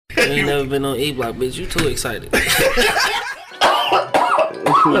ain't never been on E Block, bitch. You too excited.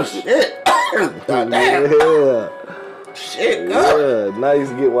 Shit. Damn. Yeah. Shit, God. Yeah, now you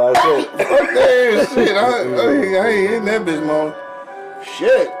get why I said. Fuck that shit. I ain't in that bitch, man.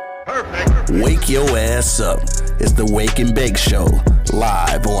 Shit. Wake your ass up. It's the Wake and Bake Show,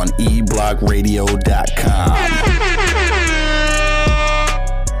 live on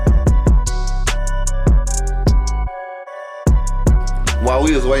eblockradio.com. While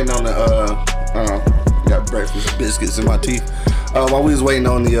we was waiting on the got breakfast biscuits in my teeth. While we was waiting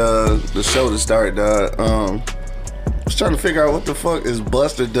on the show to start, dog, I was trying to figure out what the fuck is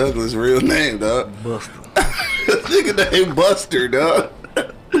Buster Douglas' real name, dog. Buster. Nigga named Buster, dog.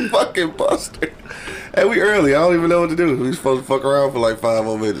 Fucking Buster. Hey, we early. I don't even know what to do. We supposed to fuck around for like 5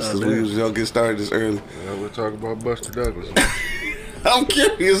 more minutes because we was gonna get started this early. Yeah, we'll talk about Buster Douglas. I'm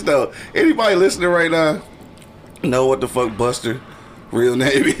curious though. Anybody listening right now know what the fuck Buster real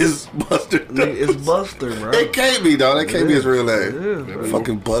name is? Buster Douglas. It's Buster, bro. It can't be, dog. That can't be his real name. Yeah,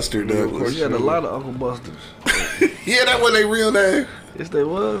 Fucking Buster Douglas. you had a lot of Uncle Busters. Yeah, that wasn't their real name. Yes, they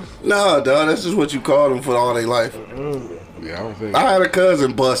was. No, dog. That's just what you called them for all their life. Yeah, I don't think. I had a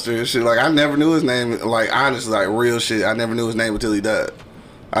cousin Buster and shit. Like I never knew his name. Like honestly, like real shit. I never knew his name until he died.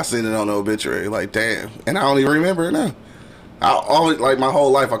 I seen it on the obituary. Like damn, and I don't even remember it now. I always like my whole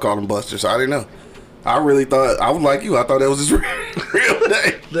life I called him Buster, so I didn't know. I really thought I was like you. I thought that was his real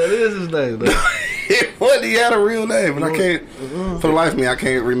name. That is his name, though. It wasn't. He had a real name, and I can't for the life of me. I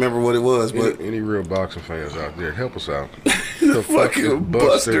can't remember what it was. But Any real boxing fans out there, help us out. the fucking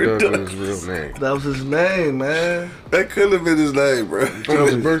Buster Douglas' Douglas. real name. That was his name, man. That could have been his name, bro.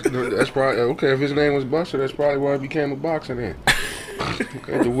 That's probably okay. If his name was Buster, that's probably why he became a boxer then.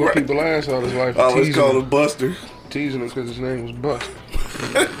 Okay, to whoop people ass all his life. I always called him Buster. Teasing him because his name was Buster.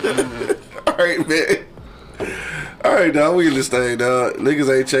 All right, man. All right, dog. We in this thing, dog.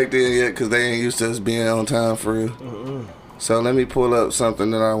 Niggas ain't checked in yet because they ain't used to us being on time for real. So let me pull up something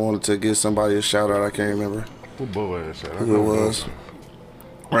that I wanted to give somebody a shout out. I can't remember What boy ass at? who it was.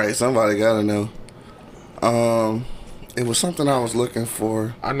 Right, somebody gotta know. It was something I was looking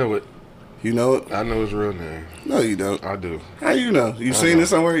for. I know it. You know it? I know his real name. No, you don't. I do. How you know? You seen it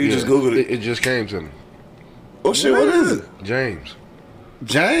somewhere? You just Googled it. It just came to me. Oh shit, what is it? James.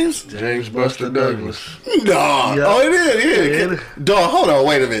 James? James Buster Douglas. Nah. Yeah. Oh, it is. Yeah. Dog, hold on.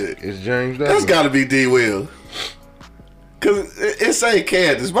 Wait a minute. It's James Douglas. That's got to be D. Will. Because it say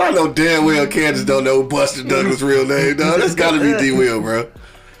Candace, but I know damn well Candace don't know Buster Douglas' real name, dog. That's got to be D. Will, bro.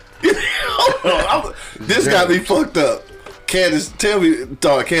 Hold on. This got me fucked up. Candace, tell me,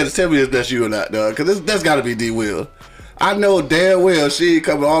 dog, Candace, tell me if that's you or not, dog. Because that's got to be D. Will. I know damn well she ain't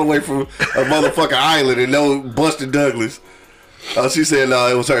coming all the way from a motherfucking island and know Buster Douglas. Oh, she said no,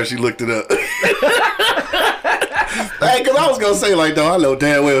 it was her. She looked it up. Hey, because I was going to say, like, no, I know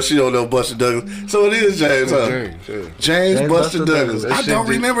damn well she don't know Buster Douglas. So it is James, huh? James, yeah. James Buster Douglas. I don't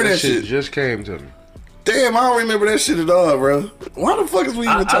remember that shit. Just came to me. Damn, I don't remember that shit at all, bro. Why the fuck is we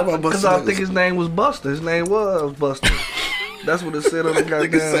even talking about Buster Because Douglas? I think his name was Buster. His name was Buster. That's what it said on the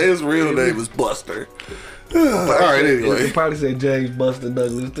goddamn. Nigga say his real name is Buster. All right, anyway. They probably said James Buster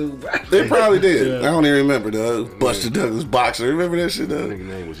Douglas, too. They probably did. I don't even remember, dog. Buster Douglas boxer. Remember that shit, That dog? nigga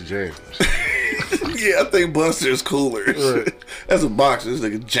name was James. Yeah, I think Buster is cooler. Right. As a boxer, this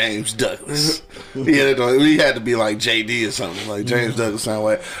nigga James Douglas. Yeah, he had to be like JD or something. Like James Douglas sound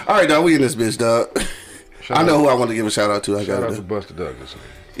like. All right, dog. We in this bitch, dog. I know who I want to give a shout out to. Shout out to Buster Douglas.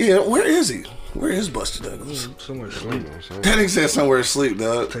 Yeah, where is he? Where is Buster Douglas? Somewhere asleep. That nigga said somewhere asleep,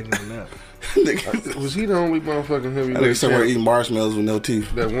 dog. Taking a nap. Nigga, Was he the only motherfucking that nigga heavyweight somewhere champ eating marshmallows with no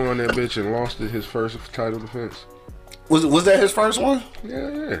teeth. that won that bitch and lost his first title defense? Was that his first one?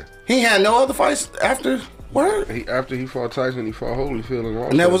 Yeah. He had no other fights after? Word? After he fought Tyson, he fought Holyfield and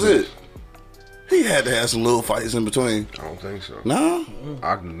lost. And that was bitch. it? He had to have some little fights in between. I don't think so. No?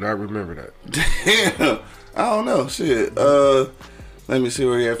 I do not remember that. Damn. I don't know. Shit. Let me see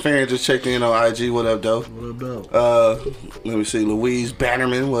where he at. Farron just checked in on IG. What up, though? What up, though? Let me see. Louise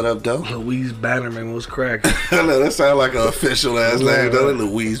Bannerman. What up, though? Louise Bannerman was cracking. I know that sounds like an official ass name, though.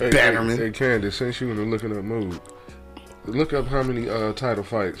 Louise Bannerman. Hey, Candace, since you in the looking up mood, look up how many title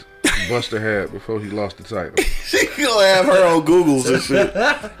fights Buster had before he lost the title. She gonna have her on Googles and shit.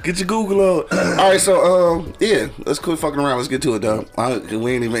 Get your Google on. All right, so yeah, let's quit fucking around. Let's get to it, dog.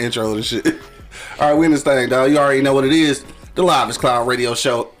 We ain't even intro and shit. All right, we in this thing, dog. You already know what it is. The Livest Cloud Radio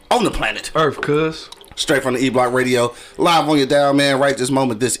Show on the planet Earth, cuz. Straight from the E Block Radio, live on your dial, man. Right this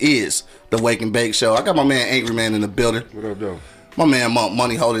moment, this is the Wake and Bake Show. I got my man Angry Man in the building. What up, though? My man Monk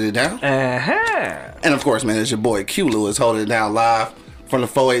Money holding it down. Uh-huh. And of course, man, it's your boy Q Lewis holding it down live from the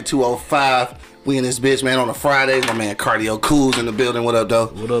 48205 We in this bitch, man, on a Friday. My man Cardio Cool's in the building. What up, though?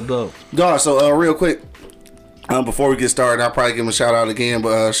 What up, though? Dog, so real quick, before we get started, I'll probably give him a shout out again,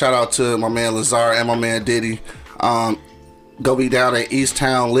 but shout out to my man Lazar and my man Diddy. Go be down at East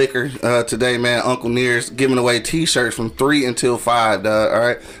Town Liquor today, man. Uncle Nearest giving away t-shirts from 3 until 5, dog. All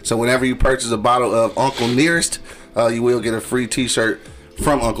right, so whenever you purchase a bottle of Uncle Nearest, you will get a free t-shirt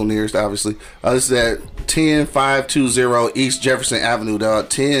from Uncle Nearest, obviously. This is at 10520 East Jefferson Avenue, dog.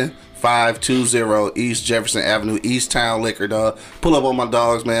 10520 East Jefferson Avenue, East Town Liquor, dog. Pull up on my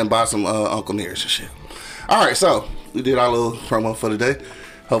dogs, man. Buy some Uncle Nearest and shit. All right, so we did our little promo for the day.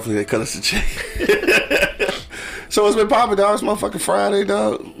 Hopefully they cut us a check. So it's been popping, dog. It's motherfucking Friday,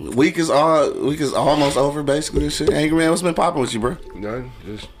 dog. Week is almost over, basically. This shit. Angry man, what's been popping with you, bro? Nothing.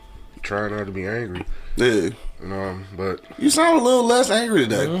 Just trying not to be angry. Yeah. But you sound a little less angry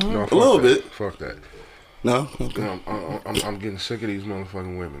today. no, A little bit. Fuck that. No? Okay. I'm getting sick of these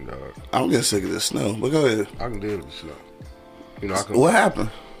motherfucking women, dog. I'm getting sick of this snow, but go ahead. I can deal with the snow. You know, I can. What happened?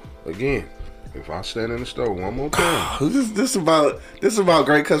 Again, if I stand in the store one more time. This about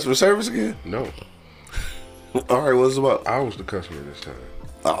great customer service again? No. All right, what's it about? I was the customer this time.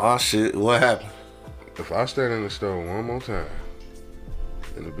 Oh shit, what happened? If I stand in the store one more time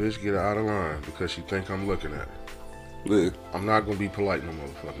and the bitch get out of line because she think I'm looking at her, Yeah. I'm not gonna be polite no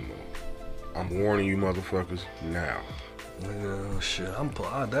motherfucking more. I'm warning you motherfuckers now. Yeah, shit, I'm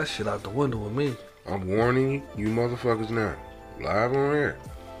pulling that shit out the window with me. I'm warning you motherfuckers now. Live on air.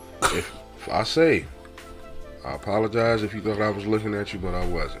 If I say, I apologize if you thought I was looking at you, but I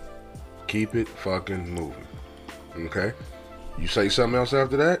wasn't. Keep it fucking moving. Okay? You say something else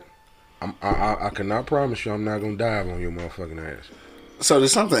after that, I cannot promise you I'm not gonna dive on your motherfucking ass. So did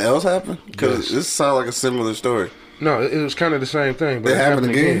something else happen? Because Yes. this sounds like a similar story. No, it was kind of the same thing, but It happened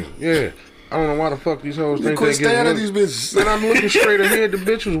again? Yeah. I don't know why the fuck these hoes You think quit they get staring at one. these bitches. Man, I'm looking straight ahead. The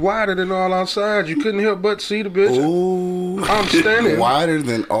bitch was wider than all outside. You couldn't help but see the bitch. Ooh. I'm standing. Wider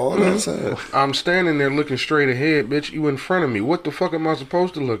than all outside. I'm standing there looking straight ahead, bitch. You in front of me. What the fuck am I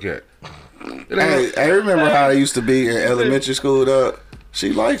supposed to look at? It ain't- Hey, I remember how it used to be in elementary school, dog.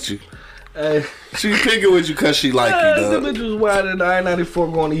 She liked you. Hey, She picking with you because she liked you, the dog. bitch was wider than the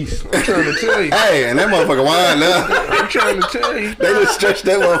I-94 going east. I'm trying to tell you. Hey, and that motherfucker wind up. I'm trying to tell you. They just stretched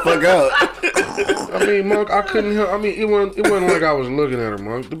that motherfucker out. I mean, Monk, I couldn't help. I mean, it wasn't like I was looking at her,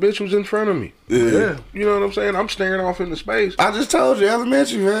 Monk. The bitch was in front of me. Yeah. You know what I'm saying? I'm staring off into space. I just told you,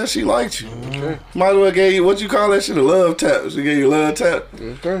 elementary, man, she liked you. Okay. Might as well gave you, what you call that shit, a love tap. She gave you a love tap.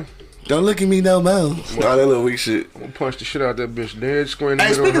 Okay. Don't look at me no more. All that little weak shit. I'm gonna punch the shit out that bitch dead square in the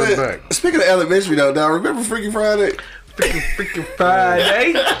Hey, middle of her back. speaking of elementary, though, dog, remember Freaky Friday? Freaking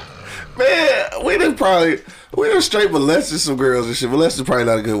Friday. Man, we done straight molested some girls and shit. Molested probably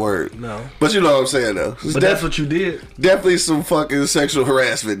not a good word. No. But you know what I'm saying, though. It's But that's what you did. definitely some fucking sexual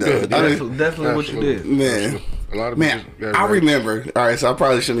harassment, though. Yeah, I mean, Definitely what you did. man. A lot of Man, bitches got I raped. remember. All right, so I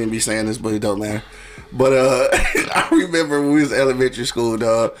probably shouldn't even be saying this, but it don't matter. But I remember when we was elementary school,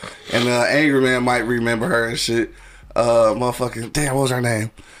 dog, and Angry Man might remember her and shit. Motherfucking damn, what was her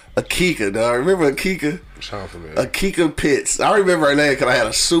name? Akika, dog. Remember Akika? Sound familiar. Akika Pitts. I remember her name because I had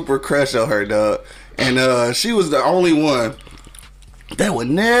a super crush on her, dog. And she was the only one that would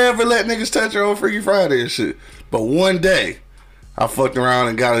never let niggas touch her on Freaky Friday and shit. But one day, I fucked around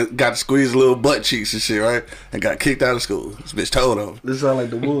and got to squeeze a little butt cheeks and shit, right? And got kicked out of school. This bitch told on me. This sound like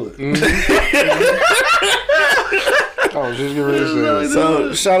the wood. I was just getting ready to say that.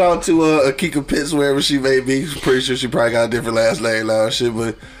 So shout out to Akika Pitts wherever she may be. Pretty sure she probably got a different last name now and shit,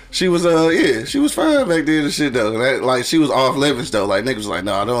 but she was she was fine back then and shit though. Like she was off limits though. Like niggas was like,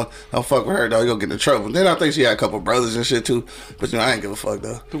 no, don't fuck with her though. You gonna get in trouble. Then I think she had a couple brothers and shit too. But you know I ain't give a fuck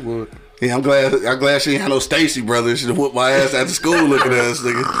though. The wood. Yeah, I'm glad she ain't had no Stacy brothers. She'd have whooped my ass after school looking at us,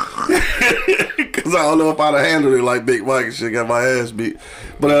 nigga. Cause I don't know if I'd have handled it like Big Mike and shit, got my ass beat.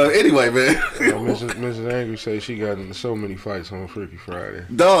 But anyway, man. Mrs. Angry says she got into so many fights on Freaky Friday.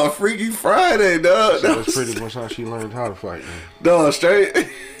 Dog, Freaky Friday, dog. So that's pretty much how she learned how to fight. Man. Dog, straight.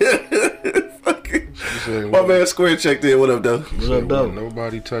 Fucking. She said, My man Square checked in. What up, though? She said, "Well,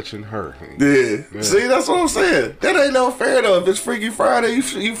 nobody touching her." Yeah. Man. See, that's what I'm saying. That ain't no fair though. If it's Freaky Friday,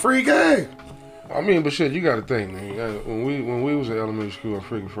 you free game. I mean, but shit, you got to think, man. When we was in elementary school on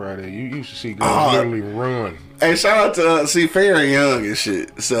Freaky Friday, you used to see girls literally run. Hey, shout out to see Fair and Young and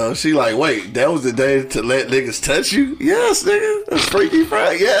shit. So she like, wait, that was the day to let niggas touch you? Yes, nigga. It's Freaky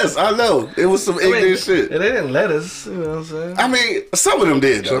Friday. Yes, I know. It was some ignorant shit. And they didn't let us, you know what I'm saying? I mean, some of them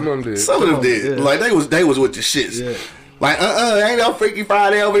did though. Some of them did. Some of them did. Yeah. Like they was with the shits. Yeah. Like, ain't no Freaky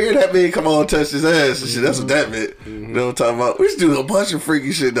Friday over here. That mean come on, touch his ass and shit. That's what that meant. You know what I'm talking about? We used to do a bunch of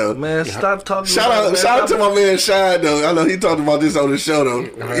freaky shit though. Man, stop talking. Shout out to my man Shine though. I know he talked about this on the show though.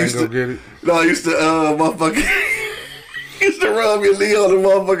 I ain't gonna get it. No, I used to motherfucker. Used to rub your Leo on the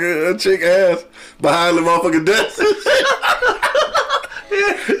motherfucking chick ass behind the motherfucking desk. I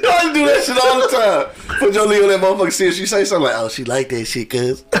used to do that shit all the time. Put your Leo on that motherfucker, see if she say something like, "Oh, she like that shit,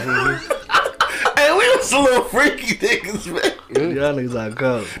 cuz." Hey, we was a little freaky niggas, man. Y'all niggas are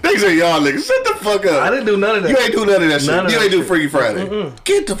cold. Niggas are y'all niggas. Shut the fuck up. I didn't do none of that. You ain't do none of that shit. You ain't do Freaky Friday.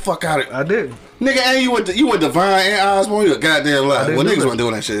 Get the fuck out of it. I didn't. Nigga, and you went to Vine and Osborne. You a goddamn lie. Well, niggas that. wasn't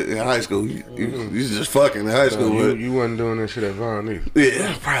doing that shit in high school. You was just fucking in high school. You wasn't doing that shit at Vine either.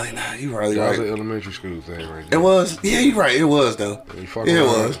 Yeah, probably not. You probably That was right. an elementary school thing right It there. was. Yeah, you right. It was though. You fuck Yeah, it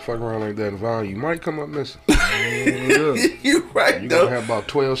around, was. fuck around like that in Vine, you might come up missing. You right You though. gonna have about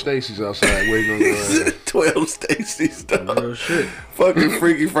 12 Stacys outside waiting on your ass. 12 Stacy's though. Real shit. Fucking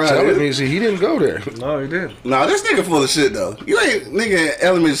Freaky Tell Friday. me, see, he didn't go there. No, he didn't. Nah, this nigga full of shit though. You ain't nigga in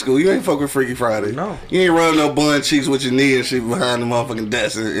elementary school. You ain't fuck with Freaky Friday. No. You ain't run no bun cheeks with your knee and shit behind the motherfucking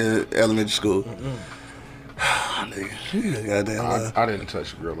desk in elementary school. Nigga, you a goddamn lie. I didn't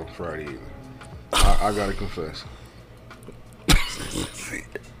touch a girl on Friday either. I gotta confess.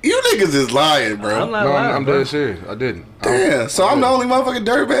 You niggas is lying, bro. I'm not No, lying, I'm bro. dead serious. I didn't. Damn. So I'm the only motherfucking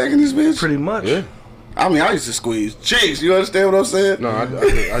dirtbag in this bitch. Pretty much. Yeah. I mean, I used to squeeze cheeks. You understand what I'm saying? No, I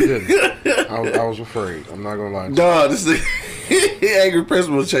didn't. I was afraid. I'm not gonna lie to you. Dog, this nigga, angry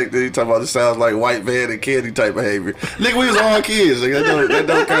principal check that he talking about. This sounds like white van and candy type behavior. Nigga, we was all kids. Like, that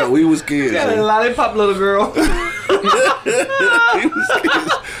don't count. We was kids. Yeah, Nigga. lollipop little girl. We was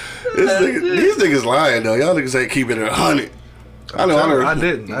kids. These niggas lying though. Y'all niggas ain't keeping it 100. I know. I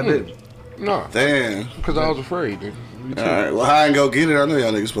didn't. No, Damn. because I was afraid, dude. All right. Well, I ain't go get it. I know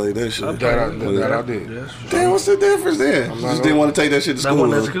y'all niggas played that shit. That I did. Yes. Damn, what's the difference then? You just didn't want to take that shit to That school.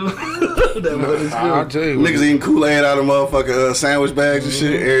 one at huh? school. That one at I'll school. tell you. Niggas eating Kool-Aid out of motherfucking sandwich bags and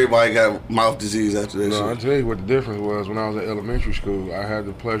shit. Everybody got mouth disease after that No, I'll shit. tell you what the difference was. When I was in elementary school, I had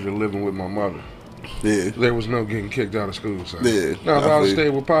the pleasure of living with my mother. Yeah. There was no getting kicked out of school. So. Yeah, Now, if I I was feel you.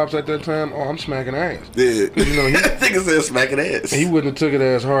 staying with Pops at that time, I'm smacking ass. Yeah. You know, Nigga said smacking ass. He wouldn't have took it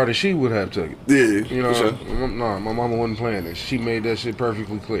as hard as she would have took it. Yeah. You know, for sure. no, my mama wasn't playing this. She made that shit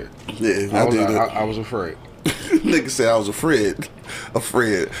perfectly clear. Yeah, I did that. I was afraid. Nigga said I was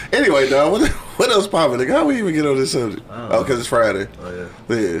afraid. Anyway, dog, what else popping? Nigga, how we even get on this subject? Oh, because it's Friday. Oh,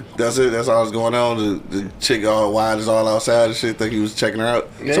 yeah. Yeah, that's it. That's all that's going on. The chick all wide is all outside and shit. Think he was checking her out.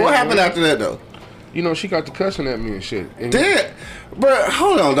 Yeah, So what happened yeah. after that though? You know, she got to cussing at me and shit. And Damn, bro,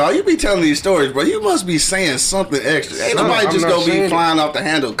 hold on, dog. You be telling these stories, bro. You must be saying something extra. Ain't No, nobody I'm just not gonna be saying it. flying off the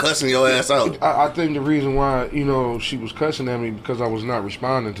handle, cussing your ass out. I think the reason why, you know, she was cussing at me because I was not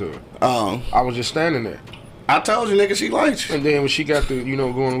responding to her. I was just standing there. I told you, nigga, she liked you. And then when she got to, you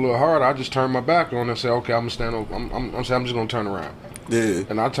know, going a little hard, I just turned my back on her and said, okay, I'm gonna stand over. I'm just gonna turn around. Yeah.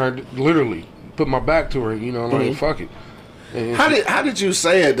 And I turned, literally, put my back to her, you know, like, fuck it. And How did you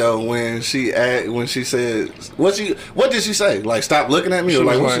say it though when she said what did she say? Like stop looking at me she or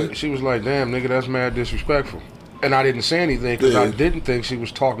was like, like, she was like, damn, nigga, that's mad disrespectful. And I didn't say anything because Yeah. I didn't think she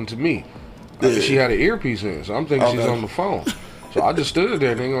was talking to me. Yeah. She had an earpiece in, so I'm thinking she's Okay. on the phone. So I just stood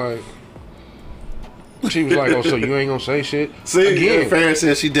there, nigga, like. She was like, oh, so you ain't gonna say shit? see, Again, Farron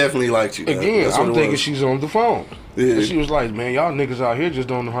said she definitely liked you. Again, That's what I'm it thinking was. she's on the phone. Yeah. And she was like, man, y'all niggas out here just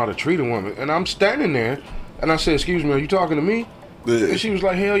don't know how to treat a woman. And I'm standing there, and I said, excuse me, are you talking to me? Yeah. And she was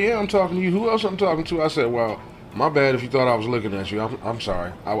like, hell yeah, I'm talking to you. Who else I'm talking to? I said, well, my bad if you thought I was looking at you. I'm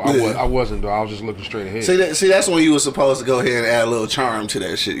sorry. I wasn't, though. I was just looking straight ahead. See, that's when you were supposed to go ahead and add a little charm to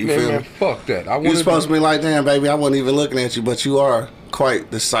that shit. You feel man, me? fuck that. You were supposed to be like, damn, baby, I wasn't even looking at you, but you are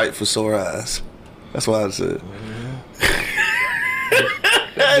quite the sight for sore eyes. That's what I said.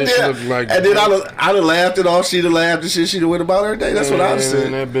 And then, I'd have laughed it off. She'd have laughed and shit. She'd have went about her day. That's what I'd have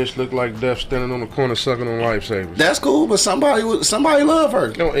said. That bitch looked like death standing on the corner sucking on lifesavers. That's cool, but somebody love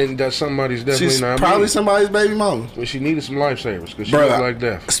her. No, and that somebody's definitely She's not probably me. somebody's baby mama. But she needed some lifesavers because she Bruh, looked like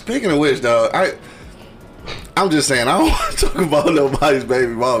death. Speaking of which, dog, I'm just saying I don't want to talk about nobody's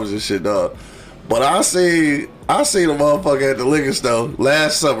baby mamas and shit, dog. But I seen a motherfucker at the liquor store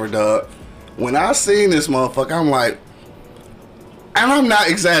last summer, dog. When I seen this motherfucker, I'm like, and I'm not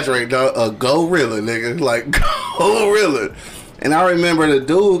exaggerating, dog, a gorilla, nigga, like gorilla. And I remember the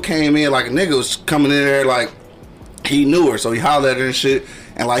dude came in like a nigga was coming in there like he knew her, so he hollered at her and shit,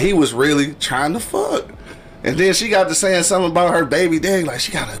 and like he was really trying to fuck. And then she got to saying something about her baby daddy, like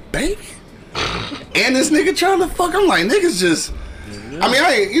she got a baby, and this nigga trying to fuck. I'm like, niggas just. I mean,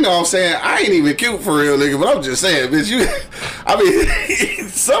 I ain't, you know what I'm saying? I ain't even cute for real, nigga, but I'm just saying, bitch, I mean,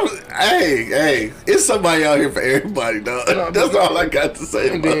 hey, it's somebody out here for everybody, dog. That's all I got to say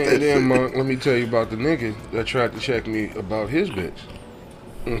about that. And then, Monk, let me tell you about the nigga that tried to check me about his bitch.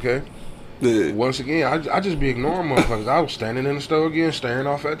 Okay? Yeah. Once again, I just be ignoring motherfuckers. I was standing in the store again, staring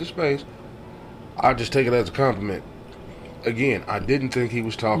off at the space. I just take it as a compliment. Again, I didn't think he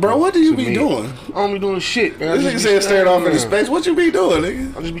was talking. Bro, what do you to be me. doing? I don't be doing shit, man. This nigga said staring off into space. What you be doing,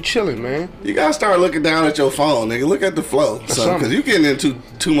 nigga? I just be chilling, man. You gotta start looking down at your phone, nigga. Look at the flow, because you getting into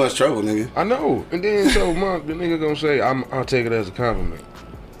too much trouble, nigga. I know. And then so Monk, the nigga gonna say, I'll take it as a compliment.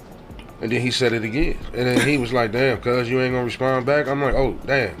 And then he said it again. And then he was like, damn, cuz you ain't gonna respond back. I'm like, oh,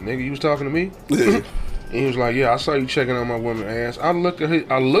 damn, nigga, you was talking to me? Yeah. And he was like, yeah, I saw you checking on my woman's ass. I looked at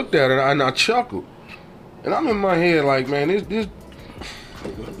her and I chuckled. And I'm in my head like, man, this bitch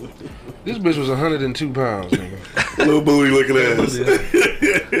was 102 pounds, nigga. Little booty looking ass.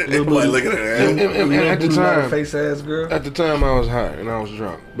 Little booty looking at ass. And at the time, face ass girl. At the time, I was high and I was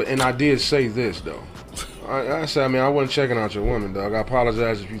drunk. And I did say this though. I said, I mean, I wasn't checking out your woman, dog. I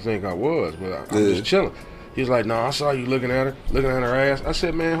apologize if you think I was, but I'm just chilling. He's like, no, I saw you looking at her ass. I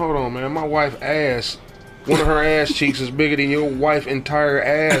said, man, hold on, man. My wife's ass, one of her ass cheeks is bigger than your wife's entire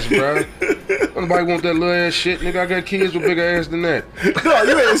ass, bro. Nobody want that little ass shit, nigga. I got kids with bigger ass than that. No,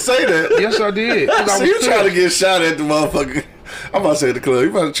 you ain't say that. Yes, I did. So you trying to get shot at the motherfucker. I'm about to say at the club. You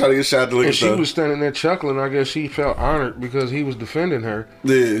about to try to get shot at the liquor And she store. was standing there chuckling. I guess she felt honored because he was defending her.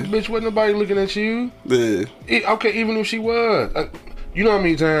 Yeah. Bitch, wasn't nobody looking at you. Yeah. Okay, even if she was. You know how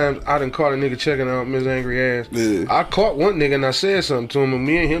many times I done caught a nigga checking out Miss Angry Ass? Yeah. I caught one nigga and I said something to him, and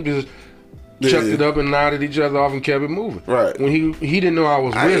me and him just chucked it up and nodded each other off and kept it moving. Right. When he didn't know I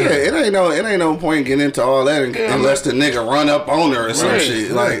was with her. It ain't no point getting into all that unless the nigga run up on her or some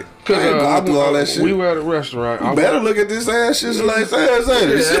shit. Like, I ain't going through all that shit. We were at a restaurant. You better look at this ass shit like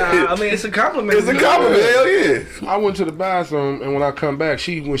that. I mean, it's a compliment. It's a compliment, hell yeah. I went to the bathroom, and when I come back,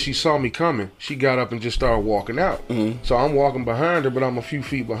 when she saw me coming, she got up and just started walking out. Mm-hmm. So I'm walking behind her, but I'm a few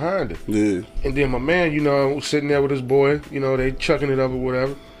feet behind her. Yeah. And then my man, sitting there with his boy, they chucking it up or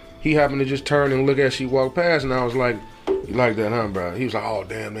whatever. He happened to just turn and look as she walked past, and I was like, you like that, huh, bro? He was like, oh,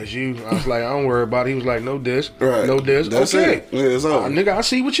 damn, that's you. I was like, I don't worry about it. He was like, no diss. Right. No diss. That's okay. It. Yeah, it's over. Nigga, I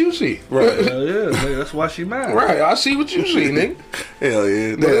see what you see. Right. Hell yeah, nigga, that's why she mad. Right, I see what you see, nigga. Hell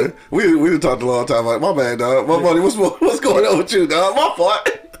yeah. Nigga, we done talked a long time. Like, my bad, dog. My buddy, what's going on with you, dog? My fault.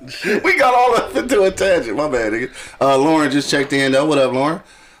 We got all up into a tangent. My bad, nigga. Lauren just checked in, though. What up, Lauren?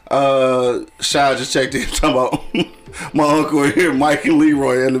 Shy just checked in talking about my uncle in here, Mike and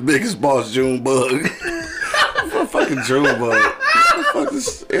Leroy, and the biggest boss, June Bug. Fucking June Bug. What the fuck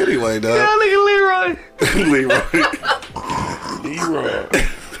is anyway, dog? Yeah, nigga Leroy. Leroy.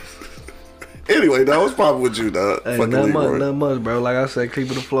 Anyway, dog, what's poppin' with you, dog? Hey, not much, bro. Like I said,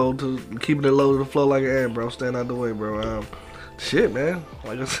 keeping it low to the flow like an ant, bro. Stand out the way, bro. Shit, man.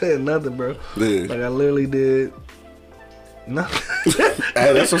 Like I said, nothing, bro. Yeah. Like I literally did nothing.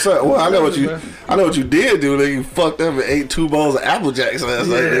 Hey, that's what's up. Well, I know what you did do. Nigga, you fucked up and ate 2 bowls of Apple Jacks last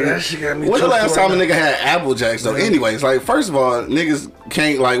night, nigga. That shit got me. When's the last time a nigga had Apple Jacks though? Anyways, like first of all, niggas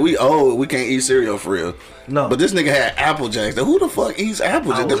can't we can't eat cereal for real. No. But this nigga had Apple Jacks. Now, who the fuck eats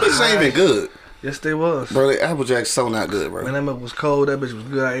Apple Jacks? That bitch ain't even good. Yes, they was. Bro, the Apple Jacks so not good, bro. When that milk was cold, that bitch was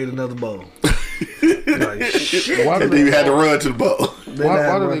good. I ate another bowl. Like, shit. Why did you had to run to the bowl?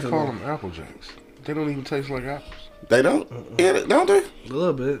 Why do they call them Apple Jacks? They don't even taste like apples. They don't? Yeah, don't they? A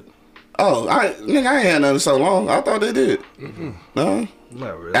little bit. Oh, I ain't had nothing so long. I thought they did. No?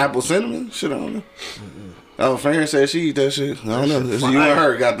 Not really. Apple cinnamon? Shit, I don't know. Oh, Farron said she eat that shit. I don't know. You and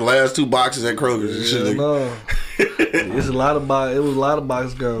her got the last 2 boxes at Kroger's and shit. No. It's a lot of boxes. It was a lot of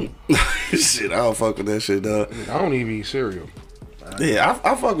boxes gone. Shit, I don't fuck with that shit, dog. I don't even eat cereal. Yeah,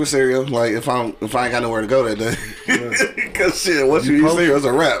 I fuck with cereal. Like if I ain't got nowhere to go that day, cause shit, once you eat cereal, it's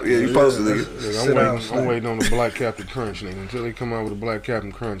a wrap. Yeah, you posted it. I'm waiting on the Black Captain Crunch, nigga. Until they come out with a Black Captain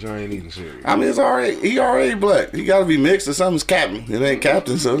Crunch, I ain't eating cereal. I mean, he already black. He got to be mixed or something's Captain. It ain't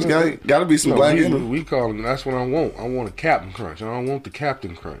Captain, so it's got to be some black in it. We call it. That's what I want. I want a Captain Crunch. I don't want the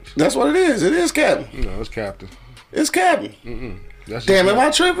Captain Crunch. That's what it is. It is Captain. No, it's Captain. It's Captain. Damn, am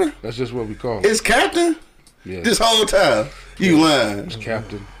I tripping? That's just what we call it. It's Captain. Yeah. This whole time, you lying. It's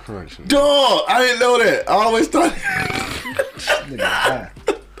Captain Crunch. Dog, I didn't know that. I always thought.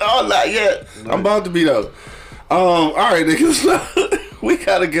 Oh, not yet. I'm about to be though. All right, niggas. We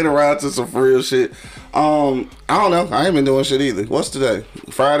gotta get around to some for real shit. I don't know. I ain't been doing shit either. What's today?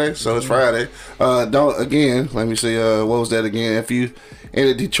 Friday. So it's Friday. Let me see. What was that again? If you in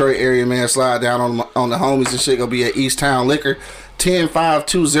the Detroit area, man, slide down on the homies and shit. Gonna be at East Town Liquor.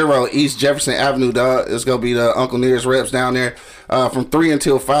 10520 East Jefferson Avenue, dog. It's gonna be the Uncle Nearest reps down there. From 3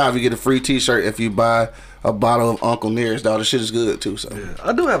 until 5, you get a free T-shirt if you buy a bottle of Uncle Nearest, dog. The shit is good too. So Yeah,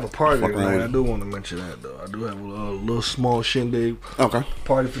 I do have a party Fuck tonight. around. I do want to mention that though. I do have a little small shindig okay,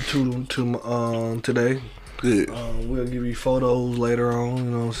 party for two today. good. We'll give you photos later on. You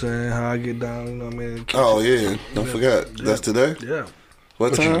know what I'm saying? How I get down. You know what I mean? Oh yeah, don't forget that's today. Yeah,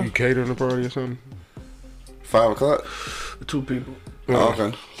 What What, you time? catering the party or something? 5 o'clock. the 2 people. Oh,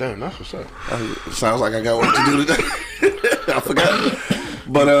 okay. Damn, that's what's up. Sounds like I got work to do today. I forgot.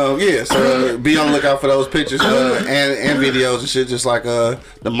 But yeah, so be on the lookout for those pictures and videos and shit, just like the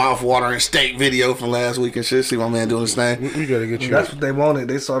mouth-watering steak video from last week and shit. See my man doing his thing. We gotta get you. That's what they wanted.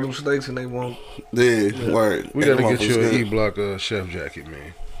 They saw them steaks and they want. Yeah, word. We gotta get you an good. E-Block chef jacket,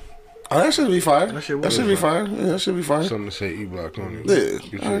 man. Oh, that should be fire. That shit That should be fire. Yeah, that should be fire. Something to say E-Block on it. Yeah.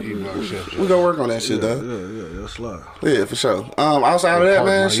 Get you an E-Block chef jacket. We gonna work on that shit, though. Yeah, slide. Yeah, for sure. Outside of that, Park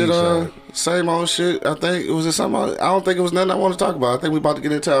man, my shit, east side. same old shit. I think it was just something. I don't think it was nothing I want to talk about. I think we about to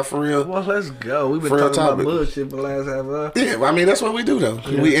get into our for real. Well, let's go. We've been For a talking about topic. bullshit for the last half hour. Yeah, I mean that's what we do though.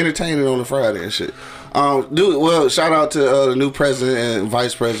 We entertain it on a Friday and shit. Well, shout out to the new president and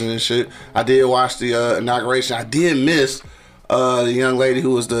vice president and shit. I did watch the inauguration. I did miss the young lady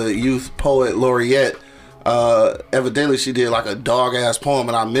who was the youth poet laureate. Evidently she did like a dog ass poem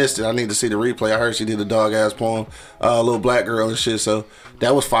and I missed it. I need to see the replay. I heard she did a dog ass poem, a little black girl and shit. So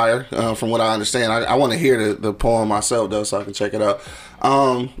that was fire, from what I understand. I want to hear the poem myself though, so I can check it out.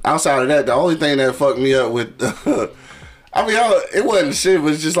 Outside of that, the only thing that fucked me up with, I mean, it wasn't shit,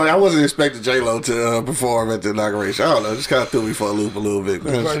 but it's just like I wasn't expecting J-Lo to perform at the inauguration. I don't know, just kind of threw me for a loop a little bit.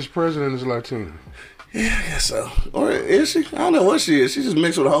 The vice president is Latino. Yeah, I guess so. Or is she? I don't know what she is. She just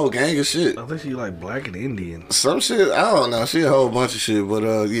mixed with a whole gang of shit. I think she like black and Indian. Some shit, I don't know. She a whole bunch of shit, but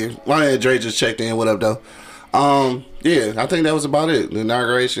yeah. My man Dre just checked in. What up, though? Yeah, I think that was about it. The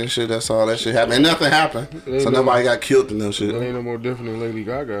inauguration shit, that's all that shit happened. And nothing happened. So nobody got killed in no shit. That ain't no more different than Lady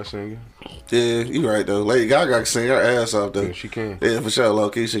Gaga singing. Yeah, you right, though. Lady Gaga can sing her ass off, though. Yeah, she can. Yeah, for sure,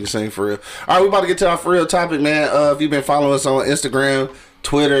 low-key, she can sing for real. All right, we about to get to our for real topic, man. If you've been following us on Instagram,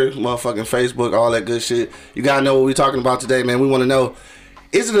 Twitter, motherfucking Facebook, all that good shit, you gotta know what we talking about today, man. We want to know,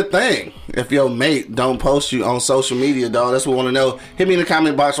 is it a thing if your mate don't post you on social media, dog? That's what we want to know. Hit me in the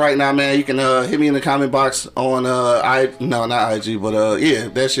comment box right now, man. You can hit me in the comment box on not IG, but yeah,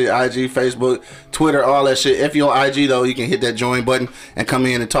 that shit, IG, Facebook, Twitter, all that shit. If you're on IG though, you can hit that join button and come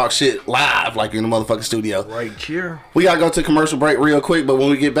in and talk shit live like you're in the motherfucking studio. Right here. We gotta go to commercial break real quick, but when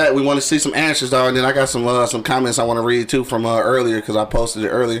we get back, we want to see some answers, dog. And then I got some comments I want to read too from earlier because I posted it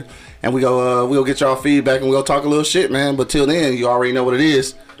earlier. And we'll get y'all feedback and we'll talk a little shit, man. But till then, you already know what it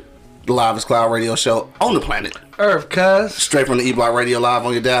is. The Livest Cloud Radio Show on the planet. Earth, cuz. Straight from the E-Block Radio live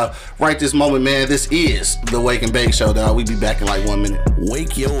on your dial. Right this moment, man. This is the Wake and Bake Show, dog. We be back in like 1 minute.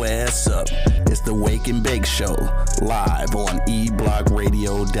 Wake your ass up. It's the Wake and Bake Show, live on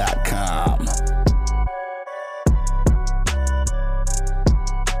eblockradio.com.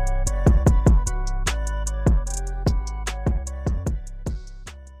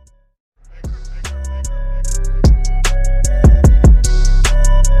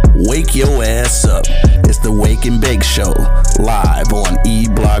 Wake your ass up. It's the Wake and Bake Show, live on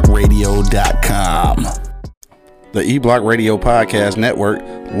eblockradio.com. The E-Block Radio Podcast Network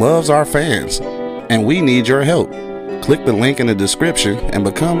loves our fans, and we need your help. Click the link in the description and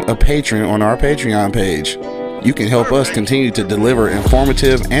become a patron on our Patreon page. You can help us continue to deliver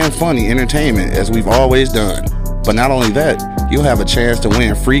informative and funny entertainment as we've always done. But not only that, you'll have a chance to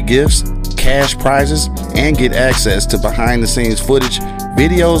win free gifts, cash prizes, and get access to behind-the-scenes footage,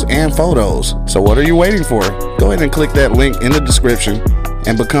 videos, and photos. So what are you waiting for? Go ahead and click that link in the description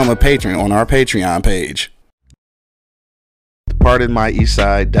and become a patron on our Patreon page.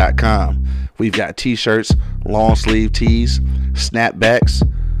 PardonMyEastside.com. We've got t-shirts, long sleeve tees, snapbacks,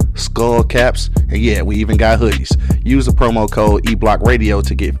 skull caps, and yeah, we even got hoodies. Use the promo code eBlockRadio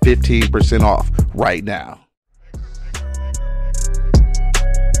to get 15% off right now.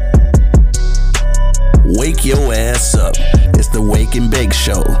 Wake your ass up. It's the Wake and Bake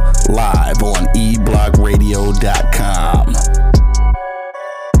Show, live on eblockradio.com.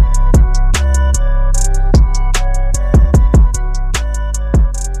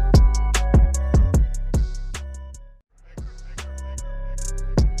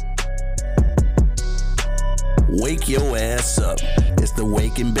 Wake your ass up. It's the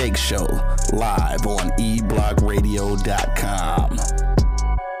Wake and Bake Show, live on eblockradio.com.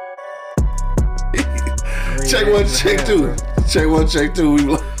 Check one, check two. Check one, check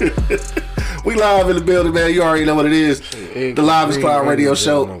two. We live in the building, man. You already know what it is. The Live is Cloud radio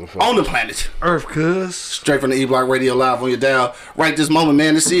show on the planet. Earth, cuz. Straight from the E-Block Radio Live on your dial. Right this moment,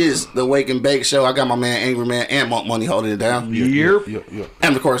 man, this is the Wake and Bake Show. I got my man Angry Man and Monk Money holding it down. Yep.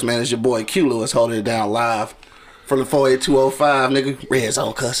 And of course, man, it's your boy Q Lewis holding it down live from the 48205, nigga. Red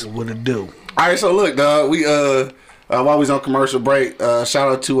Zone cuss. What it do? Alright, so look, dog, we while we was on commercial break, shout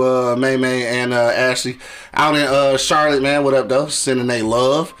out to May May and Ashley out in Charlotte, man. What up, though? Sending they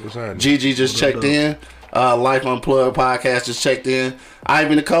love. Gigi just checked in. Life Unplugged podcast just checked in.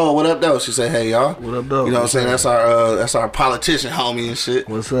 Ivy Nicole, what up, though? She said, "Hey, y'all." What up, though? You know what I'm saying? That's our politician homie and shit.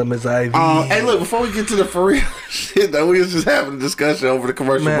 What's up, Miss Ivy? Hey, look, before we get to the for real shit, though, we was just having a discussion over the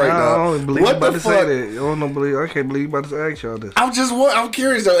commercial break, dog. I don't believe what you about the to fuck? say that. I can't believe you about to ask y'all this. I'm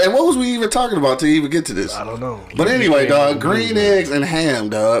curious though, and what was we even talking about to even get to this? I don't know. But anyway, dog, green eggs and ham,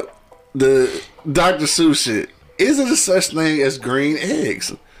 dog. The Dr. Seuss shit. Is it a such thing as green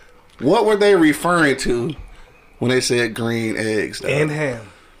eggs? What were they referring to when they said green eggs, dog? And ham.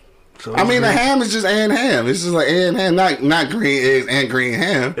 So I mean, the ham is just and ham. It's just like and ham, not green eggs and green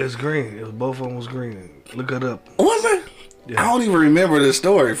ham. It's green. It was, both of them was green. Look it up. Was it? Yeah. I don't even remember the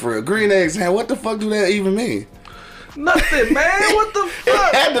story for real. Green eggs and ham. What the fuck do that even mean? Nothing, man. What the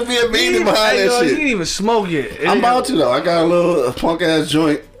fuck? It had to be a meaning behind that He shit. didn't even smoke it. I'm about to though. I got a little punk ass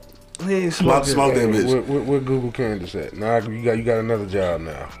joint. He ain't About to smoking. smoke that bitch. Where Google Candace at? Nah, you got another job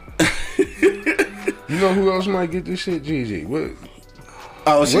now. You know who else might get this shit? Gigi. What?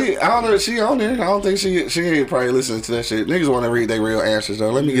 Oh, I don't know. She on there. I don't think she ain't probably listening to that shit. Niggas want to read their real answers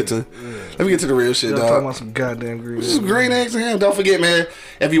though. Let me get to the real shit, Y'all dog. talking about some goddamn green This is green eggs and ham. Don't forget, man.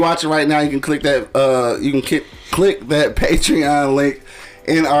 If you watch it right now, you can click that. Click that Patreon link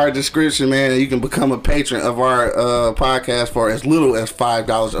in our description, man, and you can become a patron of our podcast for as little as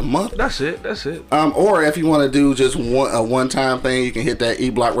 $5 a month. That's it. Or if you want to do just a one-time thing, you can hit that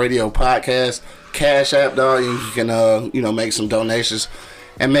E-Block Radio podcast Cash App, dog. And you can make some donations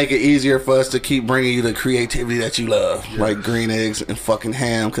and make it easier for us to keep bringing you the creativity that you love, like green eggs and fucking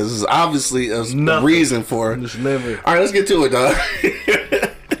ham, because it's obviously a reason for it. Just never. All right, let's get to it, dog.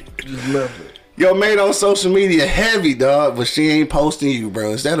 Just never. Yo, mate on social media heavy, dog, but she ain't posting you,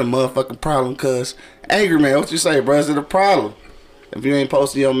 bro. Is that a motherfucking problem? Cuz Angry Man, what you say, bro? Is it a problem if you ain't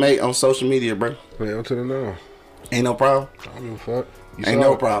posting your mate on social media, bro? Hell to the no. Ain't no problem. I don't give a fuck. Ain't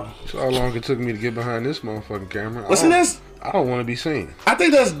no problem. So how long it took me to get behind this motherfucking camera? Listen, I don't want to be seen. I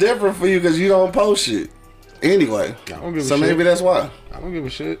think that's different for you because you don't post shit. Anyway, I don't give a so shit. maybe that's why. I don't give a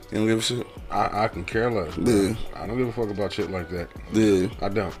shit. You don't give a shit? I can care less. Yeah. I don't give a fuck about shit like that. Yeah. I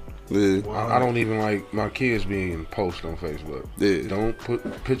don't. Yeah. I don't even like my kids being posted on Facebook. Yeah. Don't put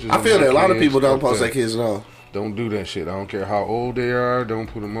pictures. I feel of that a lot of kids people don't up post there. their kids at all. Don't do that shit. I don't care how old they are. Don't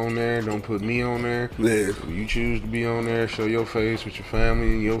put them on there. Don't put me on there. Yeah. If you choose to be on there, show your face with your family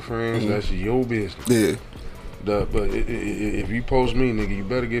and your friends. That's your business. Yeah. But if you post me, nigga, you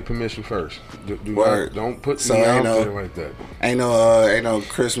better get permission first. Word. Don't put So me ain't out no- there like that. Ain't no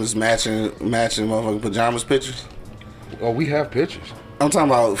Christmas matching motherfucking pajamas pictures. Oh, we have pictures. We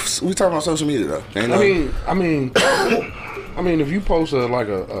talking about social media though. Ain't no, I mean, if you post a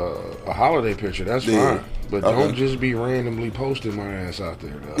holiday picture, that's Yeah. fine. But Okay. don't just be randomly posting my ass out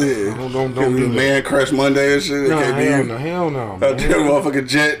there. Dog. Yeah. Don't do do that. Man Crush Monday and shit. No, It can't be you. hell no. Out there, motherfucking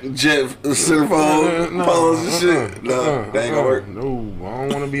jet centerfold pose and shit. No, that ain't gonna work. No, I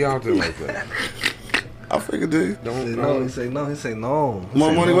don't want to be out there like that. I figured, dude. He say no.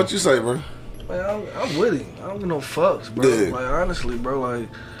 More money, what you say, bro? Man, I'm with him. I don't give no fucks, bro. Yeah. Like honestly, bro.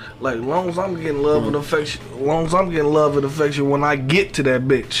 Like long as I'm getting love and affection, when I get to that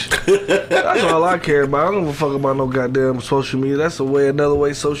bitch, that's all I care about. I don't give a fuck about no goddamn social media. That's another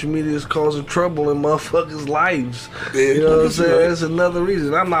way social media is causing trouble in motherfuckers' lives. Yeah, You know what I'm saying? right. That's another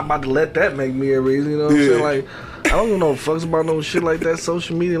reason. I'm not about to let that make me a reason. You know what I'm Yeah. saying? Like, I don't give no fucks about no shit like that.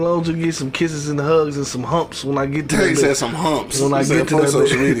 Social media, as long as you get some kisses and hugs and some humps when I get to that He bitch. said some humps. When I He said get to fuck that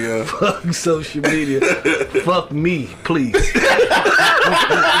social bitch. media. Fuck social media. Fuck me, please.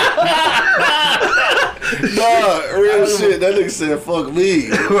 Nah, real shit. That nigga said fuck me.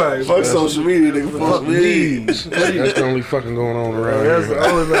 Right. Fuck social media, nigga. Fuck me. That's the only fucking going on around That's here. the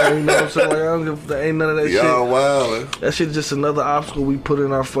only thing, you know what I'm saying? Like, I don't give, there ain't none of that Y'all shit. wildin'. That shit just another obstacle we put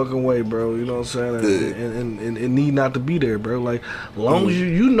in our fucking way, bro. You know what I'm saying? And it need not to be there, bro. Like, as long as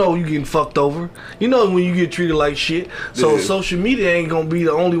you know you getting fucked over, you know when you get treated like shit. So Yeah. social media ain't gonna be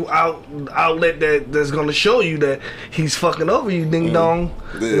the only outlet that's gonna show you that he's fucking over you, ding dong.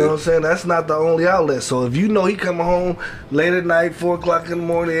 You Yeah. know what I'm saying? That's not the only outlet. So if you know he coming home late at night, 4 o'clock in the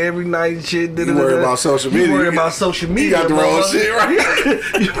morning, every night and shit. You worry about social media. You worry about social media. You got the wrong motherfucker. shit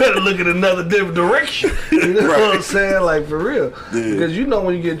right. You better look at another different direction. You know what I'm Right. saying? Like, for real. Yeah. Because you know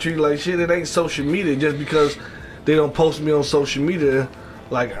when you get treated like shit, it ain't social media just because they don't post me on social media,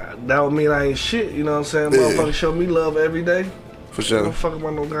 like that would mean I ain't shit. You know what I'm saying? Motherfuckers show me love every day. For sure. Don't fuck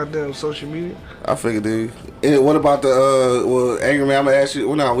about no goddamn social media. I figured, dude. And what about the Angry Man? I'm gonna ask you.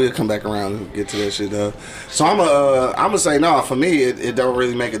 Well, no, we'll come back around and get to that shit though. So I'm gonna say no. For me, it don't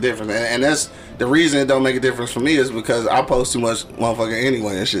really make a difference, and that's the reason it don't make a difference for me is because I post too much motherfucking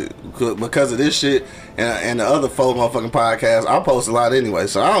anyway and shit. Because of this shit and the other 4 motherfucking podcasts, I post a lot anyway.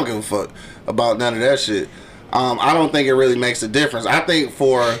 So I don't give a fuck about none of that shit. I don't think it really makes a difference. I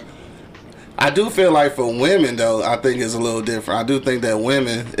do feel like for women though, I think it's a little different. I do think that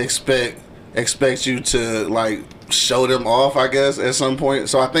women expect you to like show them off, I guess, at some point.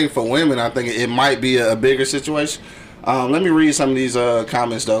 So I think for women, I think it might be a bigger situation. Let me read some of these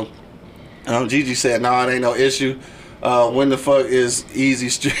comments though. Gigi said, "No, it ain't no issue. When the fuck is Easy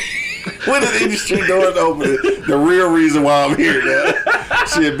Street? When is Easy Street doors open? The real reason why I'm here now."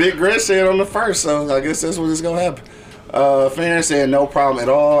 Shit, Big Grit said on the 1st, so I guess that's when it's gonna happen. Farron said, "No problem at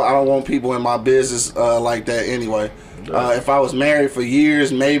all. I don't want people in my business like that anyway. If I was married for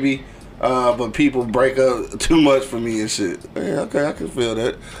years, maybe, but people break up too much for me and shit." Yeah, okay, I can feel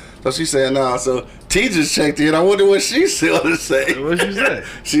that. So she said, "Nah." So T just checked in. I wonder what she still to say. What she say?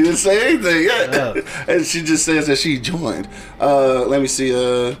 She didn't say anything yet, and she just says that she joined. Let me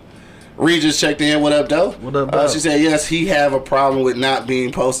see. Regis checked in. What up, though? What up, though? She said, yes, he have a problem with not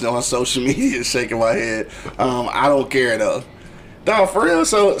being posted on social media. Shaking my head. I don't care, though. Dog, for real?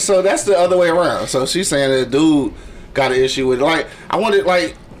 So that's the other way around. So she's saying that dude got an issue with it. Like, I wanted,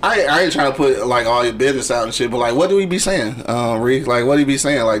 like, I ain't trying to put, like, all your business out and shit, but, like, what do he be saying, Reek? Like, what do he be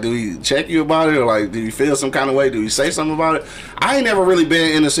saying? Like, do he check you about it? Or, like, do you feel some kind of way? Do you say something about it? I ain't never really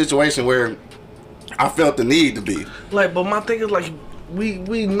been in a situation where I felt the need to be. Like, but my thing is, like,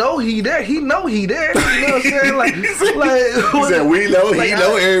 we know he there. He know he there. You know what I'm saying? Like he said we know. Like, he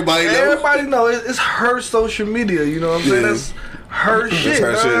know. Everybody know. Everybody know. It's her social media. You know what I'm saying? That's her shit.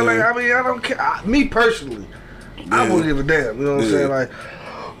 Her shit, like, I mean, I don't care. Me personally, I wouldn't give a damn. You know what I'm saying? Like,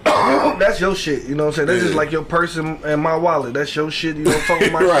 that's your shit. You know what I'm saying? That's just like your purse and my wallet. That's your shit. You don't fuck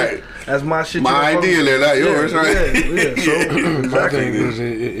with my shit. That's my shit. My idea, they're not yours, right? Yeah. So my thing is,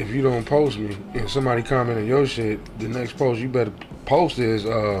 if you don't post me and somebody comment on your shit, the next post you better post is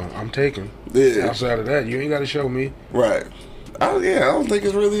I'm taken. Yeah. Outside of that, you ain't got to show me. Right. I don't think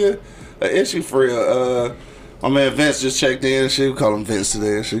it's really an issue for real. My man Vince just checked in. We call him Vince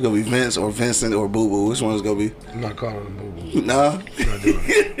today. She gonna be Vince or Vincent or Boo Boo. Which one is gonna be? I'm not calling him Boo Boo. Nah.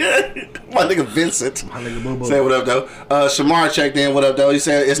 My nigga Vincent. my nigga Boo Boo. Say what up though. Shamar checked in. What up though? He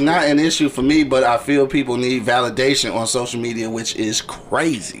said it's not an issue for me, but I feel people need validation on social media, which is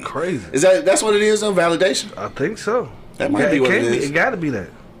crazy. Is that's what it is though? Validation? I think so. That might be what it is. It gotta be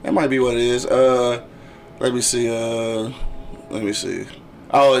that. That might be what it is. Let me see.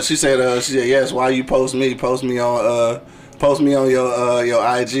 Oh, she said yes. Why you post me? Post me on your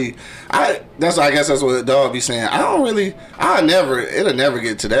IG. I guess that's what the dog be saying. It'll never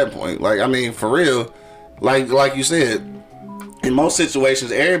get to that point. Like, I mean, for real, like you said, in most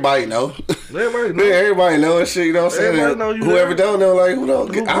situations, everybody know. Everybody know. Everybody know and shit. You know what I'm saying? Everybody know you Whoever there. don't know, like who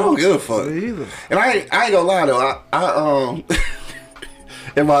don't. I don't give a fuck. Me either. And I ain't gonna lie though. I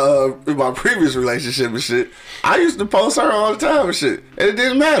in my previous relationship and shit, I used to post her all the time and shit, and it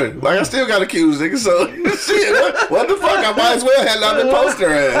didn't matter. Like, I still got accused, nigga. So shit, what the fuck? I might as well have not been posting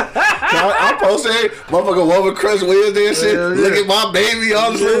her ass. I posted her, motherfucker, Woman Crush Wednesday and shit. Look at my baby,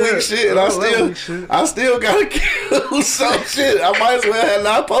 all this little weak shit, and I still got accused. So shit, I might as well have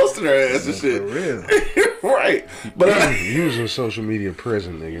not posted her ass and shit. For real. Right, but You was in social media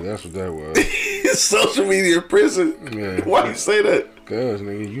prison, nigga. That's what that was. social media prison. Yeah. Why you say that? Cause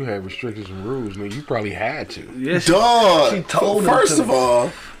nigga, you had restrictions and rules, nigga. You probably had to. Yeah, Dog. she told him First to. of all,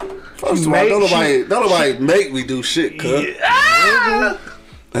 don't nobody make me do shit, cuz. Yeah.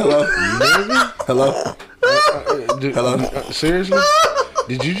 Hello? Hello? Hello? Seriously?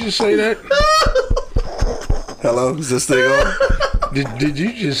 Did you just say that? Hello? Is this thing on? Did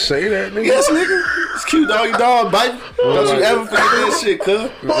you just say that, nigga? Yes, nigga. It's cute doggy dog, baby. Don't you ever forget that shit,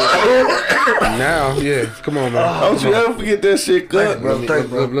 cuz. Now, yeah. Come on, man. Don't you ever forget that shit, cuz.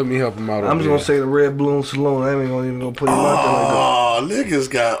 Let me help him out. I'm just gonna say the Red Balloon Saloon. I ain't even gonna put him out there like that. Oh, niggas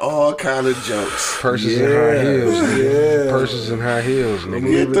got all kind of jokes. Purses and high heels. Nigga. Purses and high heels, nigga.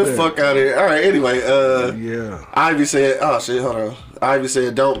 Get the fuck out of here. All right, anyway. Yeah. Ivy said, oh shit, hold on. Ivy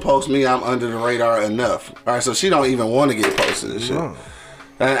said, don't post me, I'm under the radar enough. All right, so she don't even want to get posted and shit. No.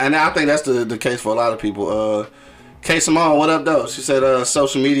 And I think that's the case for a lot of people. K Simone, what up though? She said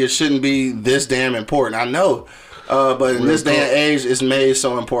social media shouldn't be this damn important. I know. But in this day and age, it's made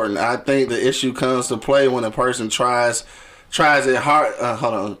so important. I think the issue comes to play when a person tries hard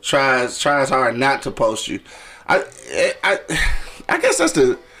not to post you. I guess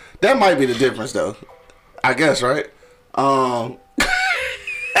that might be the difference though. I guess, right?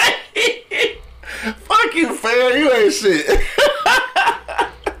 Fuck you, fam. You ain't shit.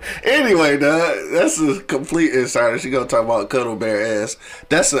 Anyway, dog, that's a complete insider. She gonna talk about Cuddle Bear ass.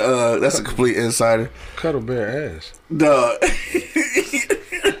 That's a complete insider. Cuddle Bear ass. Dog.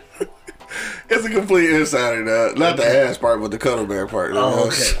 It's a complete insider, dog. Not the ass part, but the Cuddle Bear part. Oh,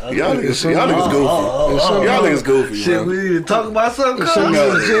 okay. Y'all niggas goofy. Y'all niggas goofy, Shit, bro. we need to talk about something. Something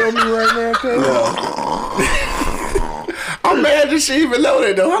No. you tell me right now, cuz? I'm mad that she even know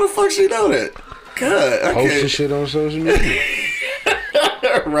that, though. How the fuck she know that? God, I Posting can't. shit on social media.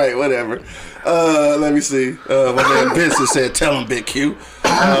 Right, whatever. Let me see. My man Vincent said, "Tell him, Big Q."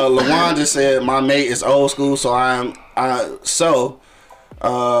 LaWanda said, "My mate is old school, so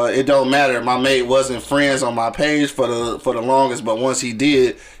it don't matter. My mate wasn't friends on my page for the longest, but once he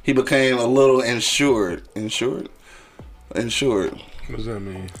did, he became a little insured. Insured. What does that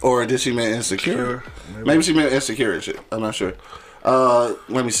mean? Or did she mean insecure? Sure, Maybe she meant insecure and shit. I'm not sure.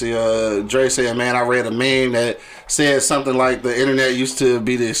 Let me see. Dre said, "Man, I read a meme that said something like the internet used to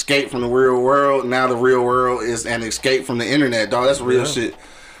be the escape from the real world. Now the real world is an escape from the internet, dog. That's real shit.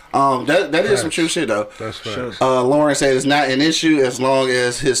 That is some true shit though. That's facts. Lauren said it's not an issue as long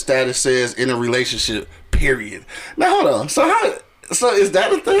as his status says in a relationship. Period. Now hold on. So is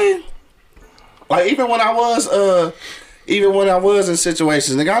that a thing? Like even when I was in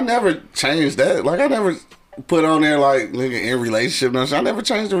situations, nigga, I never changed that. Like I never put on there like nigga in relationship. No, I never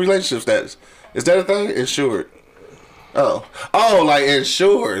changed the relationship status. Is that a thing? Insured. Oh, like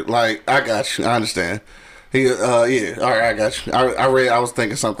insured. Like I got you. I understand. Yeah. All right, I got you. I was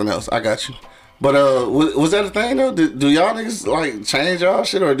thinking something else. I got you. But was that a thing though? Do y'all niggas like change y'all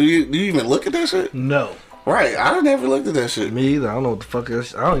shit, or do you even look at that shit? No. Right, I never looked at that shit. Me either. I don't know what the fuck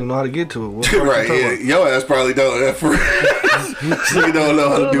is. I don't even know how to get to it. What the fuck Right, you yeah. talking Your ass probably don't. You don't know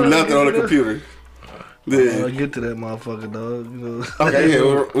how to do nothing on the computer. about? Yeah. Get to that motherfucker, dog. You know. Okay,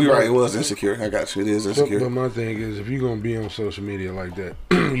 yeah, we right. It was insecure. I got you. It is But insecure. my thing is, if you're gonna be on social media like that,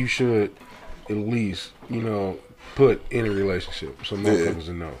 you should at least, put in a relationship so motherfuckers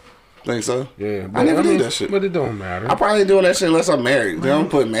will know. Think so? Yeah, I never did that shit. But it don't matter. I probably ain't doing that shit unless I'm married. They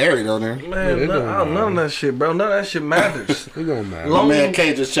don't put married on there. Man, it don't none of that shit, bro. None of that shit matters. It don't matter. My man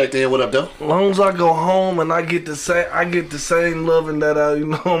K just checked in. What up, though? As long as I go home and I get the same loving that I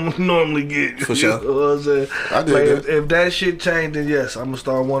normally get. For You sure. know what I'm saying? I dig Like, that. if that shit changed, then yes, I'm gonna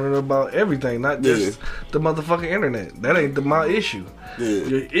start wondering about everything, not just the motherfucking internet. That ain't my issue. Yeah.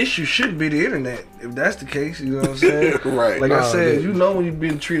 Your issue should be the internet. If that's the case, you know what I'm saying? Right. Like I Nah, said, yeah. you know when you're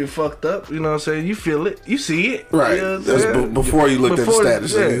being treated fucked up. You know what I'm saying? You feel it. You see it. Right. You know what I'm That's saying? before you looked at the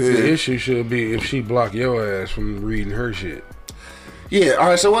status. Yeah. The issue should be if she block your ass from reading her shit. Yeah. All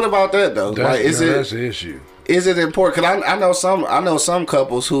right. So what about that though? That's Like, that's the issue. is it important? Cause I know some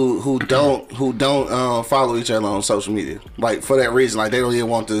couples who don't follow each other on social media. Like for that reason, like they don't even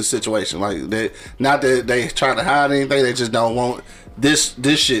want the situation. Like not that they try to hide anything. They just don't want this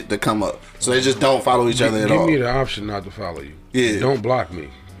shit to come up. So they just don't follow each other at Give all. me the option not to follow you. Yeah. Don't block me.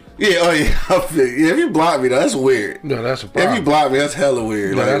 Yeah. Oh yeah. Yeah. If you block me, though, that's weird. No, that's a problem. If you block me, that's hella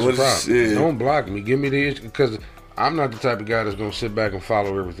weird. No, like, that's a what problem. is- yeah. Don't block me. Give me the issue because I'm not the type of guy that's gonna sit back and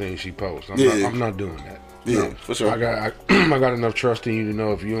follow everything she posts. I'm not doing that. Yeah, for sure. I got enough trust in you to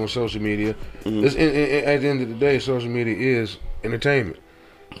know if you're on social media. Mm-hmm. At the end of the day, social media is entertainment.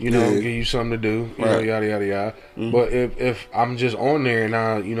 Yeah. Give you something to do. You know, Right. yada yada yada. Mm-hmm. But if I'm just on there and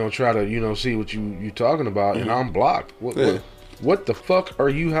I try to see what you talking about and I'm blocked, Mm-hmm. Yeah. what the fuck are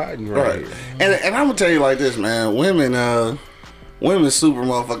you hiding right Right. here? And I'm gonna tell you like this, man. Women super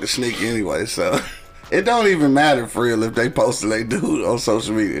motherfucking sneaky anyway, so it don't even matter for real if they posted they dude on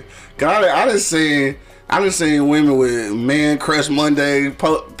social media. Cause I done seen women with Men Crush Monday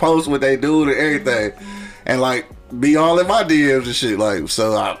post with they dude and everything, and like be all in my DMs and shit. Like,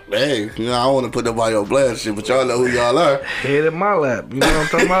 so I don't want to put nobody on blast and shit, but y'all know who y'all are. Head in my lap. You know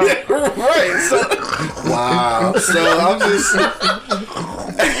what I'm talking about? Right. So wow. So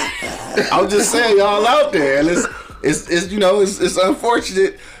I'm just saying y'all out there, and it's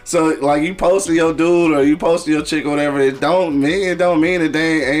unfortunate. So like you posting your dude or you posting your chick or whatever, it don't mean that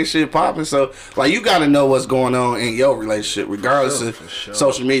they ain't shit popping. So like you gotta know what's going on in your relationship, regardless of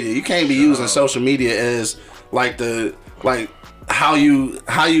social media. You can't be using social media as how you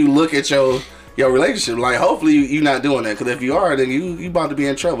look at your relationship. Like hopefully you're not doing that, because if you are, then you about to be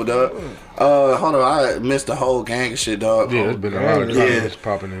in trouble, dog. Hold on, I missed the whole gang of shit, dog. Yeah, there's been a lot of Yeah. comments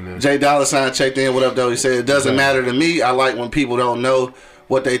popping in there. Jay Dollar Sign checked in. What up, though? He said it doesn't matter to me. I like when people don't know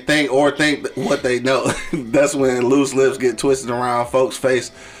what they think or think what they know. That's when loose lips get twisted around folks' face.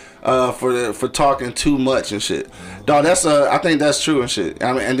 for talking too much and shit. Dog, that's I think that's true and shit.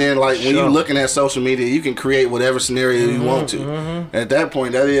 I mean, and then like when you're looking at social media, you can create whatever scenario you want to. At that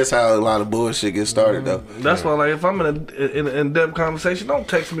point, that is how a lot of bullshit gets started, though. That's why, like, if I'm in an in-depth conversation, don't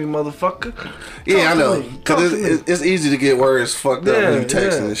text me, motherfucker. Yeah, I know, because it's easy to get words fucked up when you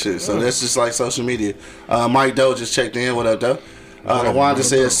texting and shit. So that's just like social media. Mike Doe just checked in. What up, though? Wanda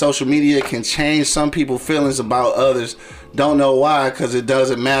says social media can change some people's feelings about others. Don't know why, because it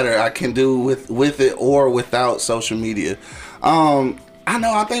doesn't matter. I can do with it or without social media. I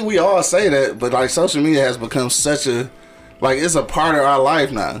know, I think we all say that, but like social media has become such a, like, it's a part of our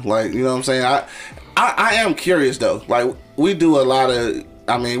life now. Like, you know what I'm saying? I am curious though. Like, we do a lot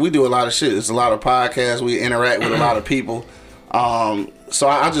of shit. It's a lot of podcasts. We interact with a lot of people. So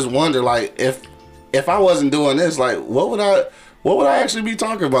I just wonder, like, if I wasn't doing this, like, what would I actually be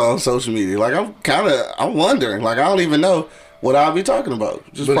talking about on social media? Like, I'm wondering. Like, I don't even know what I'll be talking about.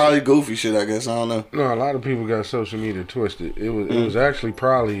 Just probably goofy shit, I guess. I don't know. No, a lot of people got social media twisted. It was actually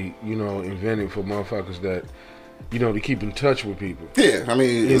probably, invented for motherfuckers that, to keep in touch with people. Yeah, I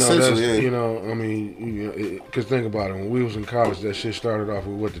mean, essentially, yeah. Because think about it. When we was in college, that shit started off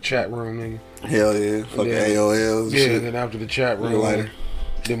with the chat room, nigga. Hell yeah. Fucking AOLs. Yeah, and then after the chat room,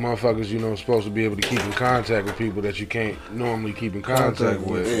 the motherfuckers, supposed to be able to keep in contact with people that you can't normally keep in contact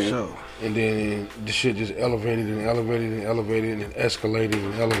with. For sure. And then the shit just elevated and elevated and elevated and escalated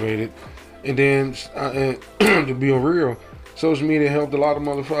and elevated. And then, to be real, social media helped a lot of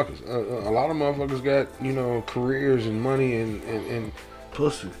motherfuckers. A lot of motherfuckers got, careers and money and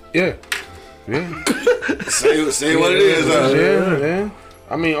pussy. Yeah. say what it is. Yeah.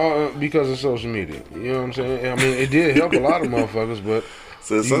 I mean, because of social media. You know what I'm saying? I mean, it did help a lot of motherfuckers, but...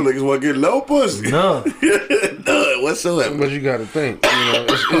 So some niggas want to get no pussy. No. None whatsoever. But you got to think,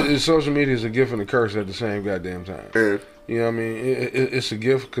 it's social media is a gift and a curse at the same goddamn time. Yeah. You know what I mean? It's a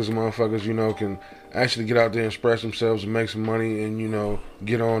gift because motherfuckers, can actually get out there and express themselves and make some money and,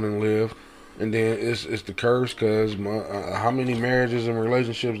 get on and live. And then it's the curse because how many marriages and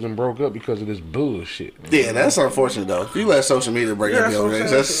relationships then broke up because of this bullshit. Yeah, that's unfortunate though. If you let social media break up your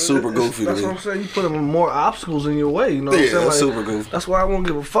relationship, that's super goofy to me. That's what I'm saying. You put more obstacles in your way. You know what I'm saying? That's like, super goofy. That's why I won't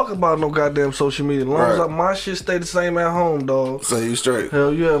give a fuck about no goddamn social media. As long as my shit stay the same at home, dog. So you straight.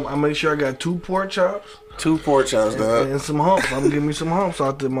 Hell yeah. I make sure I got 2 pork chops. 2 pork chops, dog. And some humps. I'm gonna give me some humps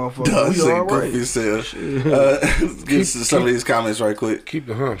out there, motherfucker. Dog, we all right. Let's get some of these comments right quick. Keep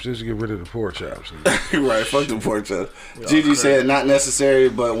the humps just to get rid of the pork chops. Right, fuck the pork chops. Gigi said, not necessary,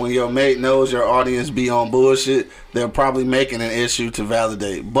 but when your mate knows your audience be on bullshit, they're probably making an issue to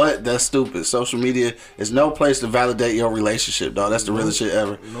validate. But that's stupid. Social media is no place to validate your relationship, dog. That's the realest shit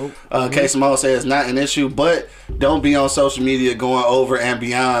ever. Nope. K. Simone says, it's not an issue, but don't be on social media going over and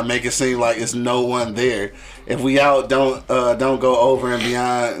beyond, make it seem like it's no one there. If we out, don't go over and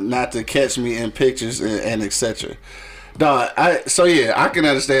beyond, not to catch me in pictures and etc. Dog, I can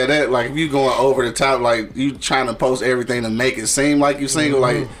understand that. Like, if you going over the top, like you trying to post everything to make it seem like you single,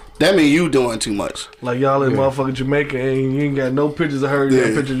 like that mean you doing too much. Like y'all in motherfucking Jamaica and you ain't got no pictures of her. You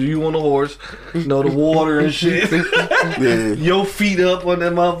got pictures of you on the horse, the water and shit. Your feet up on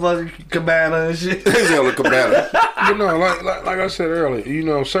that motherfucking cabana and shit. On the cabana. But no, like I said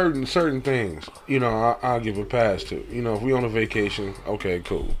earlier, certain things, I'll give a pass to. If we on a vacation, okay,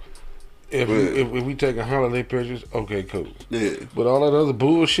 cool. If we taking holiday pictures, okay, cool. Yeah. But all that other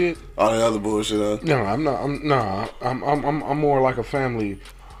bullshit. No, I'm not. I'm more like a family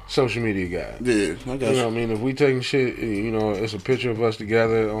social media guy. Yeah, I got you. You know what I mean? If we taking shit, it's a picture of us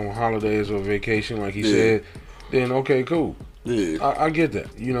together on holidays or vacation, like he said, then okay, cool. Yeah. I get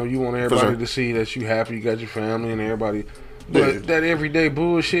that. You want everybody to see that you happy, you got your family and everybody. But that everyday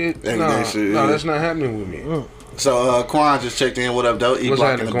bullshit, that's not happening with me. So Quan just checked in. What up, though?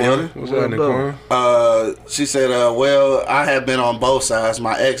 E-Block in the building. What's happening, Quan? She said, well, I have been on both sides.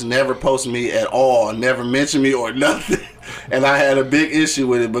 My ex never posted me at all, never mentioned me or nothing. And I had a big issue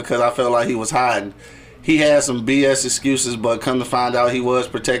with it because I felt like he was hiding. He had some BS excuses, but come to find out he was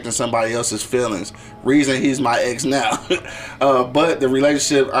protecting somebody else's feelings. Reason he's my ex now. But the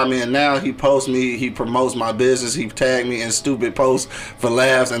relationship I'm in now, he posts me, he promotes my business, he tagged me in stupid posts for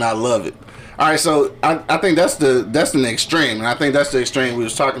laughs, and I love it. All right, so I think that's the extreme, and I think that's the extreme we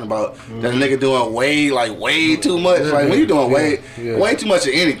was talking about. That nigga doing way too much. Like when you doing way too much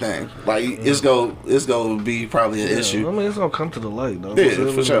of anything, like it's gonna be probably an issue. I mean, it's gonna come to the light, though.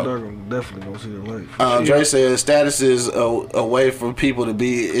 Yeah, for sure. Definitely gonna see the light. Dre says status is a way for people to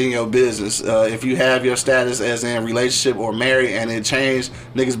be in your business. If you have your status as in relationship or married and it changed,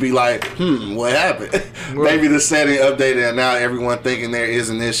 niggas be like, what happened? Maybe the setting updated and now everyone thinking there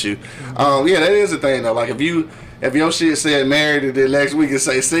is an issue. Yeah, that is the thing though. Like if you if your shit said married and then next week it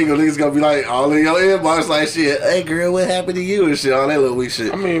say single, niggas gonna be like all in your inbox like shit. Hey girl, what happened to you and shit, all that little weak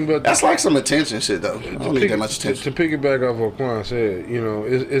shit. I mean, but that's like some attention shit though. I don't need that much attention. To piggyback off what Quan said, you know,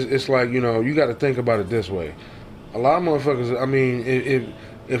 it's like, you know, you got to think about it this way. A lot of motherfuckers. I mean,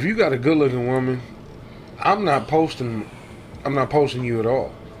 if you got a good looking woman, I'm not posting you at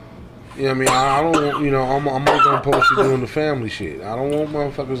all. You know what I mean? I don't, you know, I'm only gonna post you doing the family shit. I don't want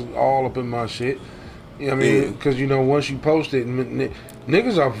motherfuckers all up in my shit. You know what I mean? Because, you know, once you post it,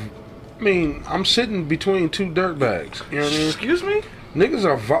 niggas are, I mean, I'm sitting between two dirtbags. You know what I mean? Excuse me? Niggas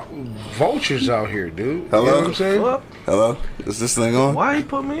are vultures out here, dude. Hello? You know what I'm saying? What? Hello? Is this thing on? Why he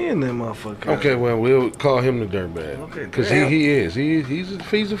put me in that motherfucker? Okay, well, we'll call him the dirtbag. Okay, because damn. he is. He's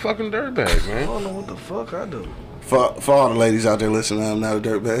a fucking dirtbag, I man. don't know what the fuck I do. For all the ladies out there listening, I'm not a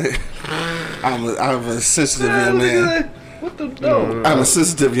dirtbag. I'm a sensitive young man. What the no? I'm a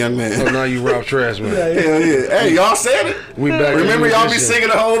sensitive young man. So now you Ralph Trash, man. Hell yeah. Hey, y'all said it. We back. Remember to y'all be musician. singing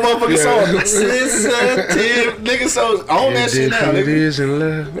the whole motherfucking song. Sensitive. Nigga, so own that It shit is now, what it nigga. is in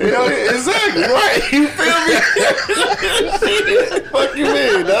love. Hell yeah, exactly. Right. You feel me? Fuck you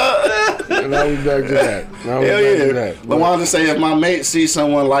mean, dog? Now we back to that. Now we Hell back to yeah. that. But I wanted to say, if my mate sees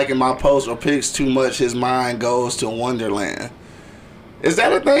someone liking my posts or pics too much, his mind goes to Wonderland. Is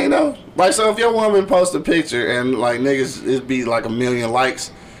that a thing though? Like, so if your woman posts a picture and like niggas, it'd be like 1 million likes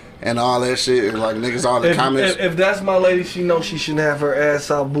and all that shit, and like niggas all the comments. If that's my lady, she knows she shouldn't have her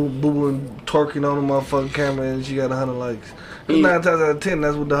ass out booing, twerking on the motherfucking camera, and she got 100 likes. 9 times out of 10,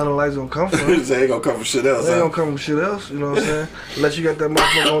 that's what the 100 likes gonna come from. They ain't gonna come from shit else. They Huh? gonna come from shit else, you know what I'm saying? Unless you got that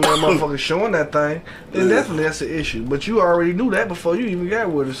motherfucker on that motherfucker showing that thing, then definitely that's an issue. But you already knew that before you even got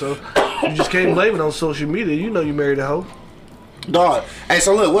with her, so you just can't blame it on social media. You know you married a hoe. Dog. Hey,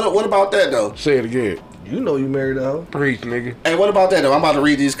 so look, what about that though? Say it again. You know you married a hoe. Preach, nigga. Hey, what about that though? I'm about to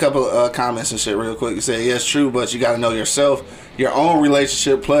read these couple comments and shit real quick. You say, yes, true, but you got to know yourself, your own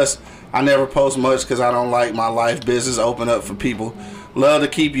relationship. Plus, I never post much because I don't like my life business open up for people. Love to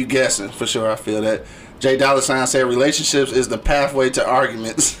keep you guessing, for sure. I feel that. J Dollar Sign said, relationships is the pathway to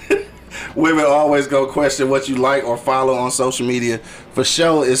arguments. Women always go question what you like or follow on social media. For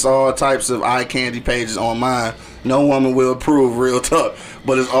sure, it's all types of eye candy pages on mine. No woman will approve, real talk.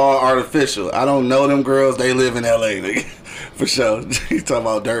 But it's all artificial. I don't know them girls. They live in L.A., nigga. For sure. He's talking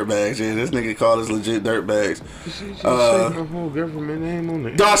about dirtbags. Yeah, this nigga called us legit dirtbags. She just say my whole government name on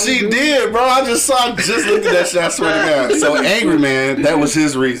it. Dog, she did, bro. I just looked at that shit. I swear to God. So Angry Man, that was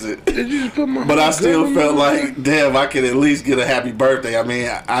his reason. Did you just put my But I whole still government felt on it? like, damn, I could at least get a happy birthday. I mean,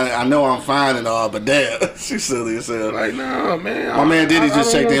 I know I'm fine and all, but damn, she's silly as hell. Like, nah, man. My man Diddy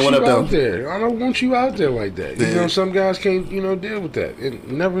just checked in. What up, though? I don't want you out there like that. Yeah. You know, some guys can't, you know, deal with that.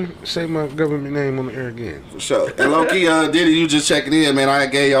 And never say my government name on the air again. For sure. And low key, Diddy, you just checking in, man. I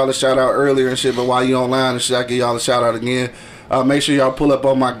gave y'all a shout out earlier and shit, but while you online and shit, I give y'all a shout out again. Make sure y'all pull up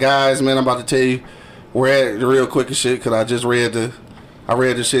on my guys, man. I'm about to tell you where at real quick and shit, because I just read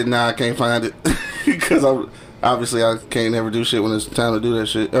the shit, now I can't find it. Because obviously I can't never do shit when it's time to do that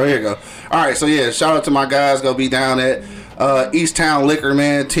shit. Oh, here you go. All right, so yeah, shout out to my guys. Gonna be down at East Town Liquor,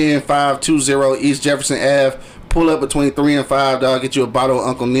 man, 10520 East Jefferson Ave. Pull up between 3 and 5, dog. Get you a bottle of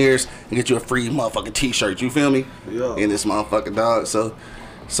Uncle Near's and get you a free motherfucking t-shirt. You feel me? Yeah. In this motherfucking dog. So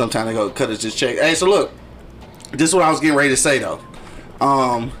sometime they go cut us this check. Hey, so look, this is what I was getting ready to say though.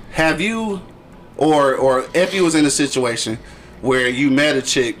 Have you, or if you was in a situation where you met a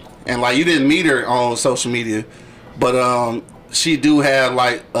chick and like you didn't meet her on social media, but she do have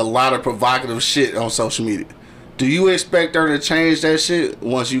like a lot of provocative shit on social media. Do you expect her to change that shit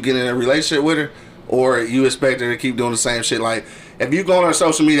once you get in a relationship with her? Or you expect her to keep doing the same shit? Like, if you go on her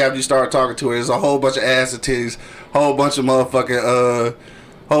social media after you start talking to her, there's a whole bunch of ass and titties, whole bunch of motherfucking,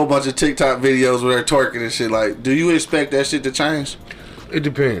 whole bunch of TikTok videos with her twerking and shit. Like, do you expect that shit to change? It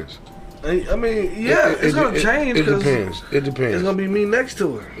depends. I mean, yeah, it's gonna change. It 'cause depends. It depends. It's gonna be me next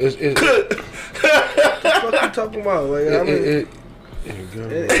to her. It's What you talking about? Like, I mean, it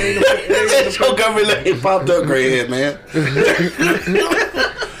ain't Your government name popped up, gray head, man.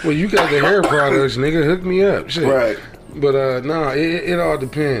 well, you got the hair products, nigga. Hook me up. Shit. Right. But nah, it all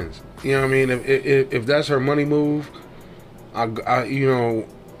depends. You know what I mean? If that's her money move, I you know,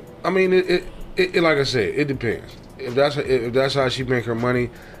 I mean it like I said, it depends. If that's how she make her money,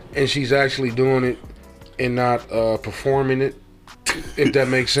 and she's actually doing it and not performing it, if that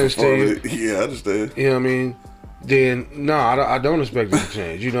makes sense to you. Yeah, I understand. You know what I mean? Then I don't expect it to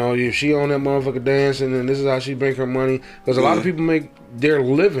change. You know, if she on that motherfucker dancing and this is how she make her money, because a lot of people make their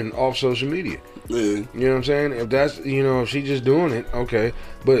living off social media. Yeah. You know what I'm saying? If that's, you know, if she just doing it, okay.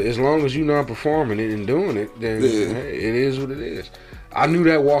 But as long as you not performing it and doing it, then hey, it is what it is. I knew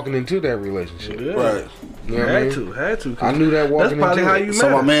that walking into that relationship. Yeah. Right. You know what I mean? Had to. I knew that walking That's probably into how it. you So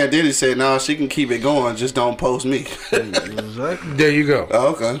met my her. man Diddy said, "No, she can keep it going. Just don't post me." Exactly. There you go. Oh,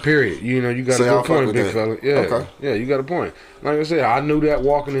 okay. Period. You know, you got So a y'all good fuck point, with big that. fella. Yeah. Okay. Yeah, you got a point. Like I said, I knew that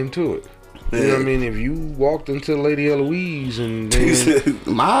walking into it. You know Yeah. what I mean? If you walked into Lady Eloise and He then, said,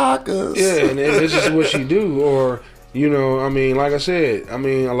 "Marcus." yeah, and this is what she do, or you know, I mean, like I said, I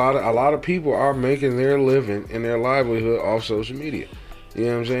mean, a lot of people are making their living and their livelihood off social media. You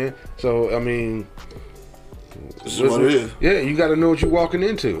know what I'm saying? So I mean, This is what it is. yeah, you got to know what you're walking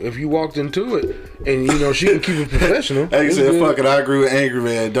into. If you walked into it, and you know she can keep it professional. Hey, he it's said, good. "Fuck it, I agree with Angry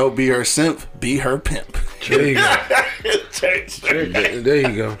Man. Don't be her simp, be her pimp." There you go. There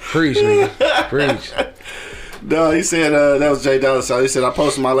you go. Preach, nigga. Preach. No, he said that was Jay Dollar. So he said, "I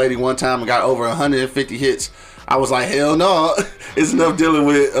posted my lady one time and got over 150 hits. I was like, hell no. It's enough dealing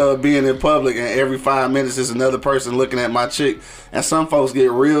with being in public, and every 5 minutes is another person looking at my chick. And some folks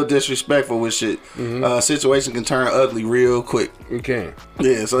get real disrespectful with shit. Situation can turn ugly real quick." We can.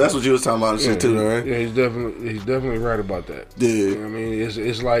 Yeah, so that's what you was talking about and shit too, though, right? Yeah, he's definitely right about that. Yeah. You know what I mean,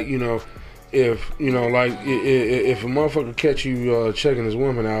 it's like, you know, if you know, like if a motherfucker catch you checking his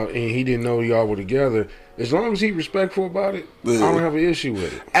woman out and he didn't know y'all were together, as long as he respectful about it, Yeah. I don't have an issue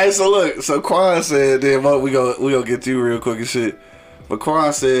with it. Hey, so look, so Quan said, then we gonna get to you real quick and shit. But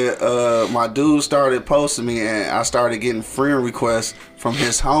Quan said, my dude started posting me and I started getting friend requests from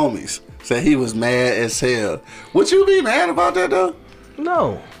his homies. Said he was mad as hell. Would you be mad about that though?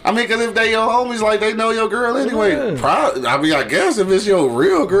 No. I mean, cause if they your homies, like they know your girl anyway. Yeah. I mean, I guess if it's your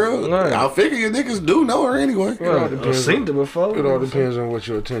real girl, Right. I figure your niggas do know her anyway. all I've depends seen on- it before. It all depends on what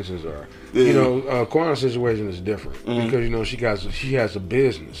your intentions are. Yeah. You know, Quan's situation is different because you know she has a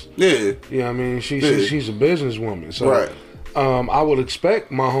business. Yeah, You know what I mean? She's Yeah. she's a businesswoman. So Right. I would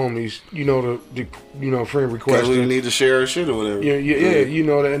expect my homies, you know, to you know, friend request. cause we need to share her shit or whatever. Yeah, you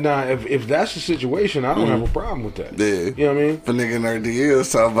know that. Now, if that's the situation, I don't have a problem with that. Yeah. You know what I mean? If a nigga in her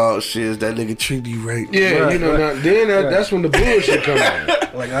DMs talking about shit, is that nigga treat you right? Yeah, Right, you know. right. Now, then that's when the bullshit come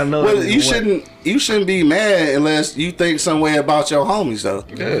out. Like I know. Well, that you nigga you shouldn't be mad unless you think some way about your homies though.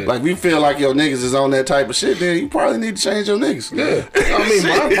 Yeah. Like if you feel like your niggas is on that type of shit, then you probably need to change your niggas. Yeah, I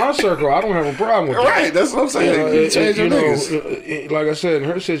mean, my circle, I don't have a problem with that. Right, that's what I'm saying. You change your niggas. Like I said, in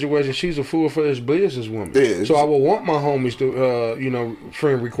her situation, she's a full-fledged businesswoman. Yeah. So I would want my homies to, you know,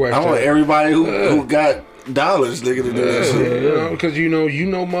 friend request. I want her. everybody who got dollars, nigga, to do that shit. You know, because you know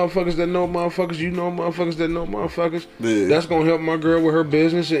motherfuckers that know motherfuckers, you know motherfuckers that know motherfuckers. Yeah. That's gonna help my girl with her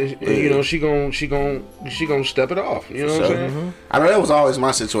business, and you know she gonna step it off. You know what I'm saying? I know that was always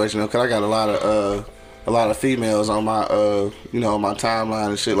my situation though, cause I got a lot of females on my on my timeline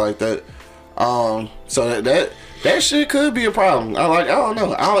and shit like that. So that shit could be a problem. I don't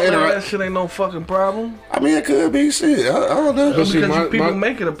know. I don't that interact. shit ain't no fucking problem. I mean, it could be shit. I don't know. But see, Because people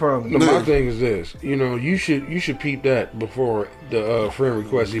make it a problem. No, my thing is this. You know, you should peep that before the friend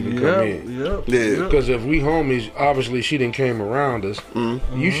request even come in. Yep. Yeah. Because if we homies, obviously she didn't came around us.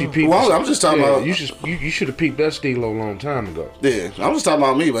 You should peep. Well, I'm just talking about- You should have peeped that steelo a long time ago. Yeah, I'm just talking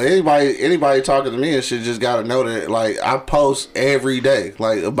about me, but anybody talking to me and shit just gotta know that like I post every day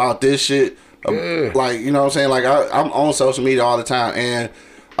like about this shit. Yeah. Like, you know what I'm saying? Like I'm on social media all the time,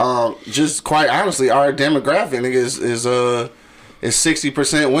 and just quite honestly, our demographic is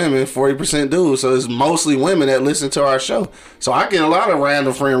 60% women, 40% dudes. So it's mostly women that listen to our show. So I get a lot of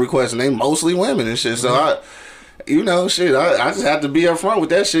random friend requests, and they mostly women and shit. So I just have to be upfront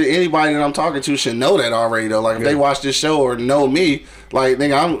with that shit. Anybody that I'm talking to should know that already though. Like if they watch this show or know me, like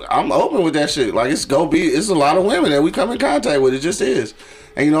nigga, I'm open with that shit. Like it's a lot of women that we come in contact with. It just is.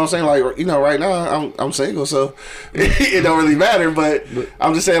 And you know what I'm saying? Like, you know, right now I'm single, so it don't really matter. But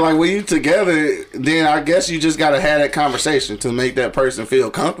I'm just saying, like, when you together, then I guess you just gotta have that conversation to make that person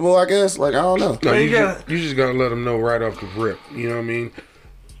feel comfortable. I guess, like, I don't know. No, Man, you just gotta let them know right off the rip. You know what I mean?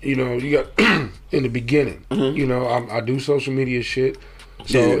 You know, you got in the beginning. You know, I do social media shit.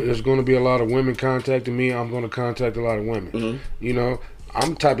 So there's going to be a lot of women contacting me. I'm going to contact a lot of women. You know,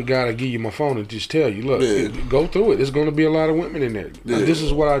 I'm the type of guy to give you my phone and just tell you, look, go through it. There's going to be a lot of women in there. This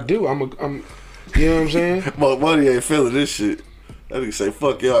is what I do. I'm you know what I'm saying? But Money ain't feeling this shit. That nigga say,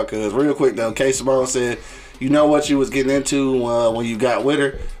 fuck y'all, cuz. Real quick, though, K. Simone said, you know what you was getting into when you got with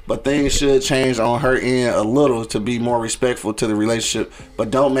her, but things should change on her end a little to be more respectful to the relationship, but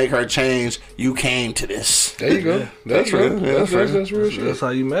don't make her change. You came to this. There you go. That's real. real. Yeah, That's real shit. That's how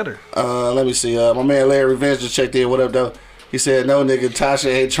you met her. Let me see. My man Larry Revenge just checked in. What up, though? He said, no, nigga,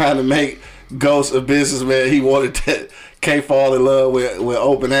 Tasha ain't trying to make Ghost a businessman. He wanted that K fall in love with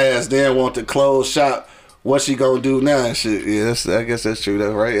open ass, then want to close shop. What she gonna do now and shit? Yeah, I guess that's true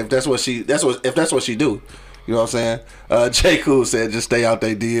though, right? If that's what she do. You know what I'm saying? J. Cool said, just stay out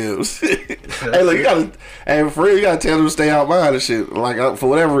their DMs. Hey, look, for real, you gotta tell them to stay out mine and shit. Like, for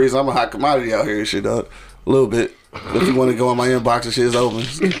whatever reason, I'm a hot commodity out here and shit, dog. A little bit. If you want to go on my inbox and shit is open.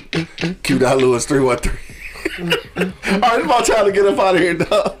 Q.Lewis313. Alright, it's about time to get up out of here,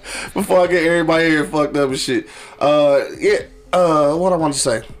 dog. Before I get everybody here fucked up and shit. What I want to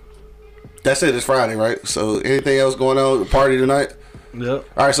say. That's it. It's Friday, right? So anything else going on? Party tonight? Yep.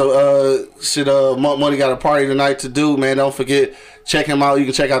 All right, so Money got a party tonight to do, man. Don't forget, check him out. You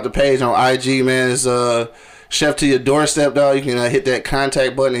can check out the page on IG, man. It's Chef to your doorstep, dog. You can hit that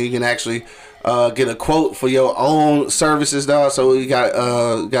contact button and you can actually get a quote for your own services, dog. So you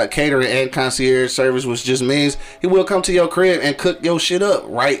got catering and concierge service, which just means he will come to your crib and cook your shit up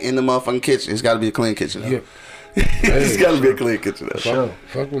right in the motherfucking kitchen. It's got to be a clean kitchen, though. Yeah. It's got to be a clean kitchen, though.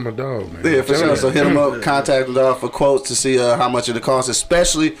 Fuck with my dog, man. Yeah, for sure. So hit him up, contact him, dog, for quotes to see how much it costs,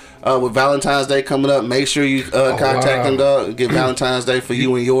 especially with Valentine's Day coming up. Make sure you contact him, dog. Get Valentine's Day for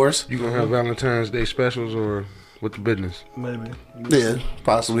you and yours. You gonna have Valentine's Day specials or with the business? Maybe. Yeah,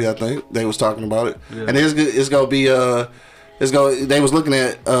 possibly. I think they was talking about it, and it's gonna be they was looking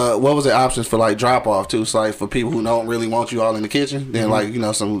at what was the options for like drop off too. So like for people who don't really want you all in the kitchen, then like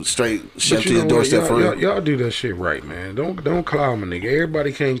some straight chef to your doorstep for real. Y'all do that shit right, man. Don't clown a nigga.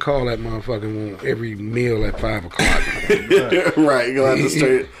 Everybody can't call that motherfucking one every meal at 5 o'clock. Right, you gonna have to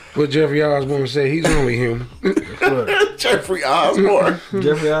straight. What Jeffrey Osborne said, he's only human. Jeffrey Osborne.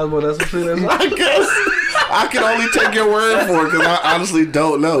 Jeffrey Osborne, that's what shit is. I guess I can only take your word for it because I honestly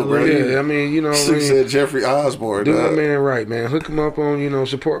don't know, bro. Yeah, I mean, you know, said Jeffrey Osborne. Do my man right, man. Hook him up on,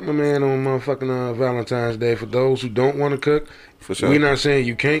 support my man on motherfucking Valentine's Day. For those who don't want to cook, for sure. We're not saying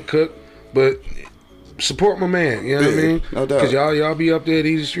you can't cook, but support my man. You know what I mean? No doubt. Because y'all be up there at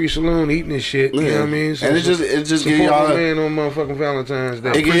Easy Street Saloon eating this shit. You know what I mean? So and it just give y'all y'all my man on motherfucking Valentine's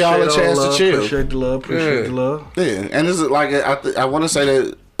Day. It give y'all a chance to chill. Appreciate the love. Appreciate the love. Yeah, and this is like I want to say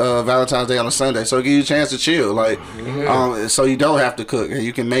that. Valentine's Day on a Sunday, so it give you a chance to chill, like, so you don't have to cook, and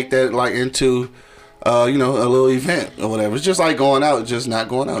you can make that like into, a little event or whatever. It's just like going out, just not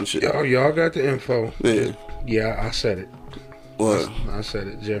going out and shit. Y'all got the info. Yeah, I said it. What? I said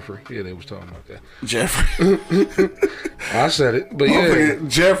it, Jeffrey. Yeah, they was talking about that. Jeffrey. I said it, but yeah.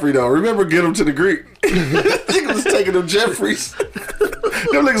 Jeffrey though. Remember, get him to the Greek. Niggas was taking them Jeffries.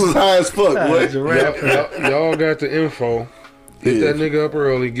 Them niggas was high as fuck, boy. Y'all got the info. Hit that nigga up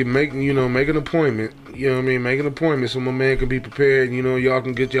early. Make an appointment. You know what I mean? Make an appointment so my man can be prepared. Y'all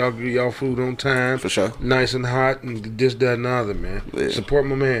can get y'all food on time. For sure. Nice and hot and this, that, and the other, man. Yeah. Support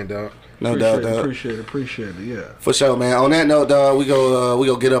my man, dog. No doubt, dog. Appreciate it, yeah. For sure, man. On that note, dog, we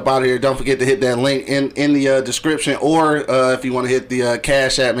go get up out of here. Don't forget to hit that link in the description, or if you want to hit the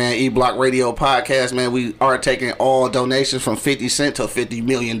Cash App, man, E-Block Radio Podcast, man. We are taking all donations from 50 cents to $50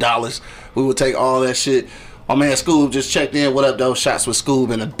 million. We will take all that shit. Oh man, Scoob just checked in. What up, though? Shots with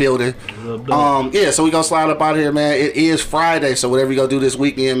Scoob in the building. So we gonna slide up out of here, man. It is Friday, so whatever you gonna do this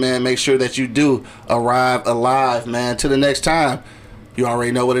weekend, man, make sure that you do arrive alive, man. Till the next time, you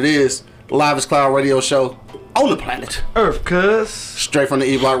already know what it is. Livest Cloud Radio Show on the planet Earth, cuz. Straight from the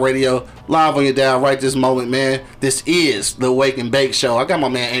E-Block Radio, live on your dial right this moment, man. This is the Wake and Bake Show. I got my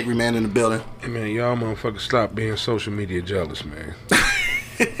man Angry Man in the building. Hey man, y'all motherfuckers stop being social media jealous, man.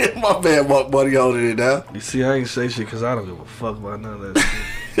 My man Mark Buddy holding it down. You see, I ain't say shit because I don't give a fuck about none of that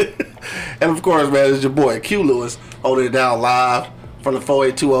shit. And of course, man, it's your boy Q Lewis holding it down live from the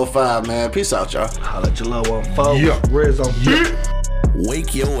 48205, man. Peace out, y'all. Holla at your little one, folks. Yeah. Riz on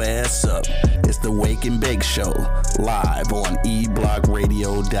Wake your ass up. It's the Wake and Bake Show, live on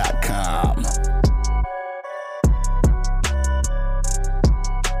eblockradio.com.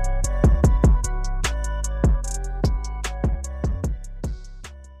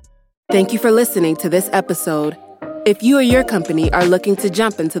 Thank you for listening to this episode. If you or your company are looking to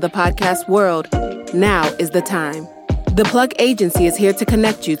jump into the podcast world, now is the time. The Plug Agency is here to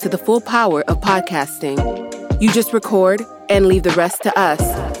connect you to the full power of podcasting. You just record and leave the rest to us.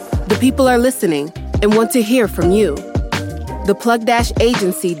 The people are listening and want to hear from you.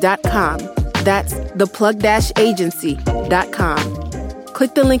 theplug-agency.com. That's theplug-agency.com.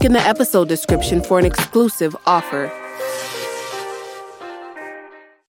 Click the link in the episode description for an exclusive offer.